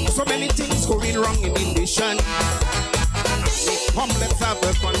 So many things going wrong in the nation. Come, let's have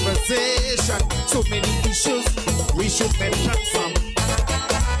a conversation. So many issues, we should mention some.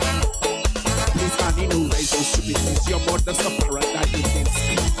 Please, Annie, no rise no stupidness. Your mother's a paradise.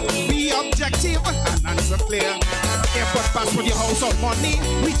 Be objective and answer clear. Airport passport, your house of money.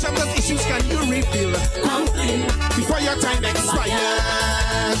 Which of those issues can you reveal? Complain before your time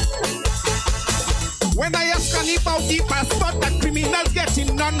expires. When I ask Annie about the passport, that criminals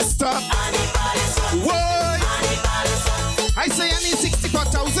getting non-stop. Whoa! I say I need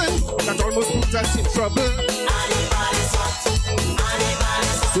 64,000. That almost puts us in trouble.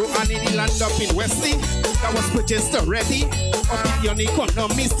 So I need to land up in Wesley. That was purchased already. Opinion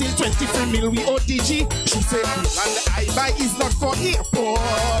economy still 23 mil we OTG. She said the land I buy is not for airport.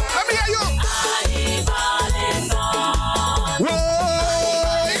 Let me hear you. Whoa!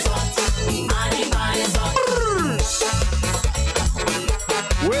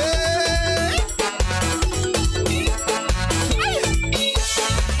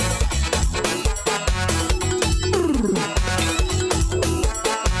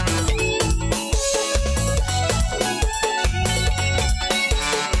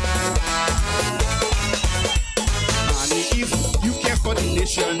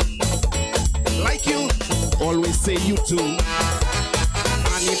 Like you, always say you too. And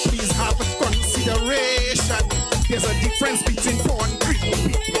please have consideration. There's a difference between poor and greedy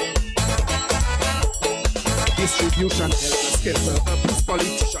people. Distribution, helter skelter, peace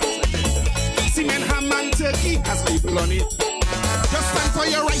politicians agenda. Cement, ham and turkey has label on it. Just stand for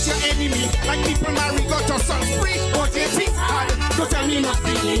your right, your enemy. Like people marry, got your sons free. But they think hard, don't tell me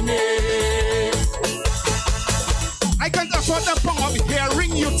nothing in it. I can't afford the pound of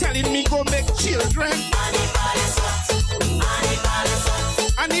hearing you telling me go make children.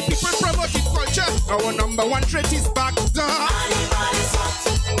 And the people promoting culture, our number one trait is back door.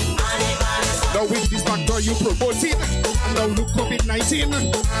 Now with this back door you promote it. And now look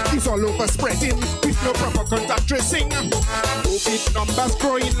COVID-19, it's all over spreading with no proper contact tracing. COVID numbers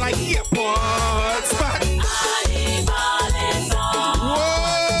growing like airports. But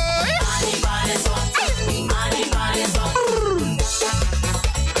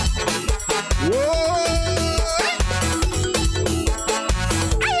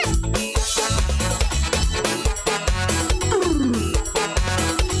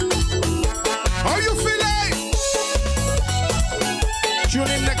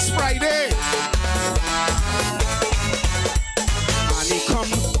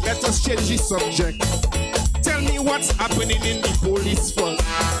change the subject. Tell me what's happening in the police force.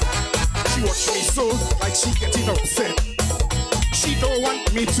 She watch me so like she getting upset. She don't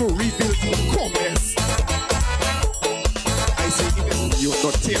want me to reveal the comments. I say if you're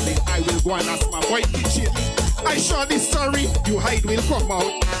not telling, I will go and ask my boy kitchen. I sure the story you hide will come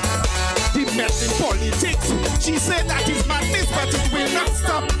out. The mess in politics. She said that is madness, but it will not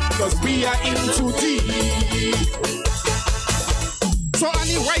stop because we are in too deep. So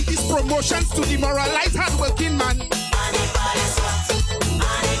Annie, why these promotions to demoralize hard-working man?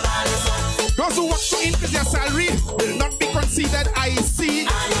 Those who want to increase their salary will not be considered IC.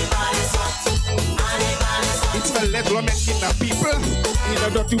 It's the levelment in the people in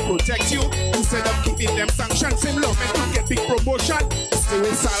order to protect you. Instead of giving them sanctions, same love and to get big promotion. Still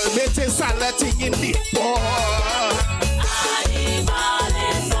salvate salating in the poor.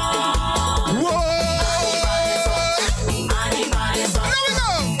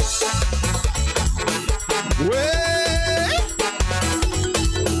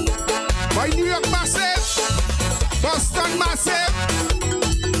 By New York massive, Boston massive.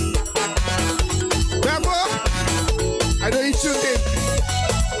 Bravo, I know you tuned in.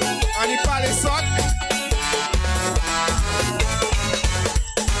 And the palace on.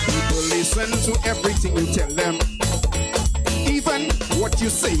 People listen to everything you tell them. Even what you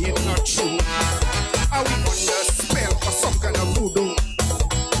say is not true. Are we under spell or some kind of voodoo?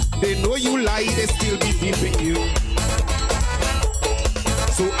 They know you lie, they still believe in you.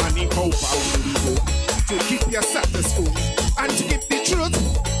 So Annie, how far will you go to keep your status quo and to keep the truth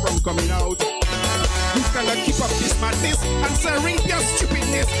from coming out? You cannot keep up this madness, answering your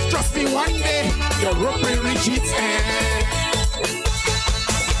stupidness. Trust me, one day your rope will reach its end.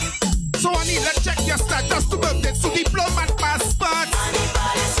 need to check your status to birthday to diplomat passport.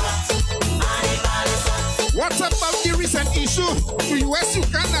 What about the recent issue? To US you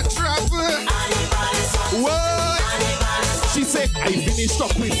cannot travel. What? She said, I finished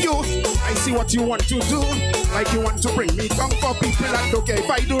up with you. I see what you want to do. Like you want to bring me down for people that don't care if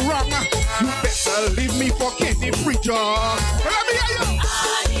I do wrong. You better leave me for Kenny Free Job. Let me hear you.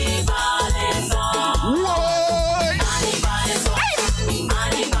 Whoa.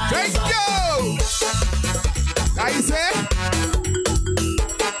 Thank you. I say,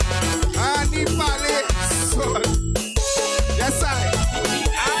 Anibale. Yes, I.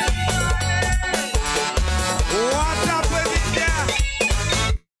 What up with it there?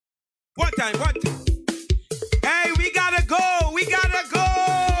 One time, one time. Hey, we gotta go, we gotta go,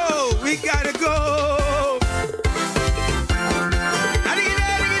 we gotta go.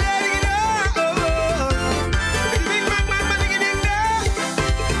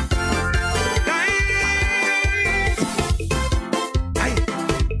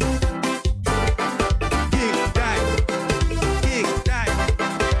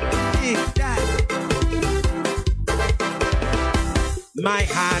 My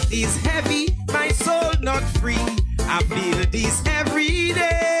heart is heavy, my soul not free. I feel this every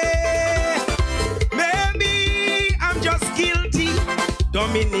day. Maybe I'm just guilty.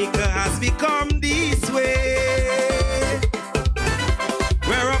 Dominica has become this way,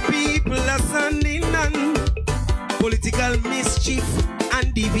 where our people are standing on political mischief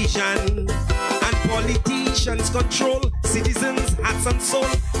and division, and politicians control citizens' hearts and soul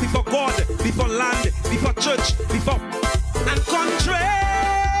before God, before land, before church, before and country.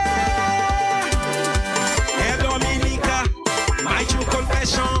 Hey Dominica, my true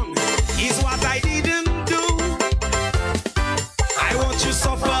confession is what I didn't do. I want you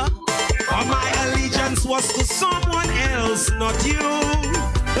suffer, for my allegiance was to someone else, not you.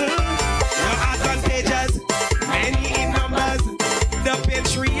 Your advantages, many in numbers, the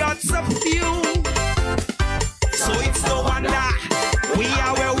patriots are few. So it's no wonder we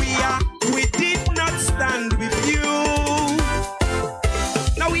are where we are. We did not stand with you.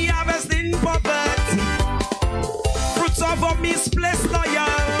 Of a misplaced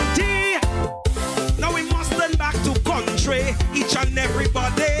loyalty. Now we must turn back to country, each and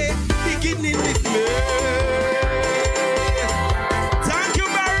everybody, beginning with me. Thank you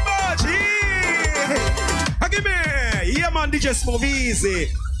very much. Yeah. Give me. Yeah, man, DJ Smooth easy.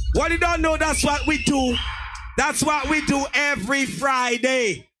 What you don't know, that's what we do. That's what we do every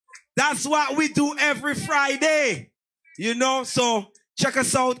Friday. That's what we do every Friday. You know, so check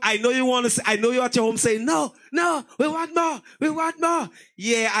us out. I know you want to say, I know you're at your home saying, no, we want more, we want more.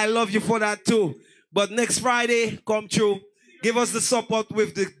 Yeah, I love you for that too. But next Friday, come through. Give us the support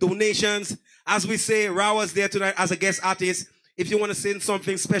with the donations. As we say, Ra was there tonight as a guest artist. If you want to send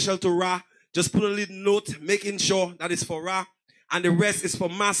something special to Ra, just put a little note, making sure that it's for Ra. And the rest is for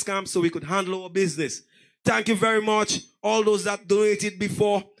Mascam so we could handle our business. Thank you very much. All those that donated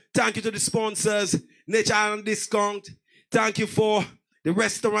before. Thank you to the sponsors, Nature Island Discount. Thank you for the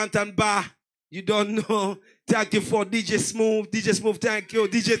restaurant and bar. You don't know. Thank you for DJ Smooth. DJ Smooth, thank you.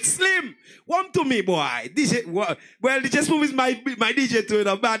 DJ Slim. One to me, boy. Well, DJ Smooth is my DJ to it.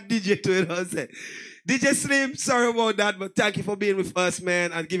 A bad DJ to it. DJ Slim, sorry about that, but thank you for being with us,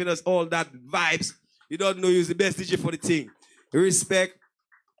 man, and giving us all that vibes. You don't know you're the best DJ for the team. Respect.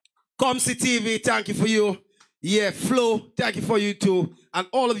 Comsi TV, thank you for you. Yeah, Flo, thank you for you too. And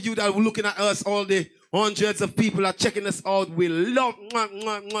all of you that were looking at us, all the hundreds of people are checking us out. We love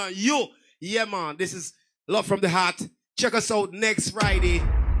you. Yeah, man. This is love from the heart. Check us out next Friday.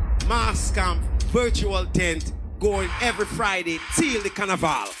 Mass Camp, virtual tent, going every Friday till the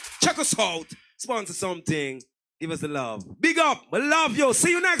carnaval. Check us out. Sponsor something. Give us the love. Big up. We love you.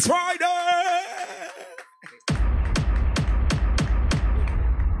 See you next Friday.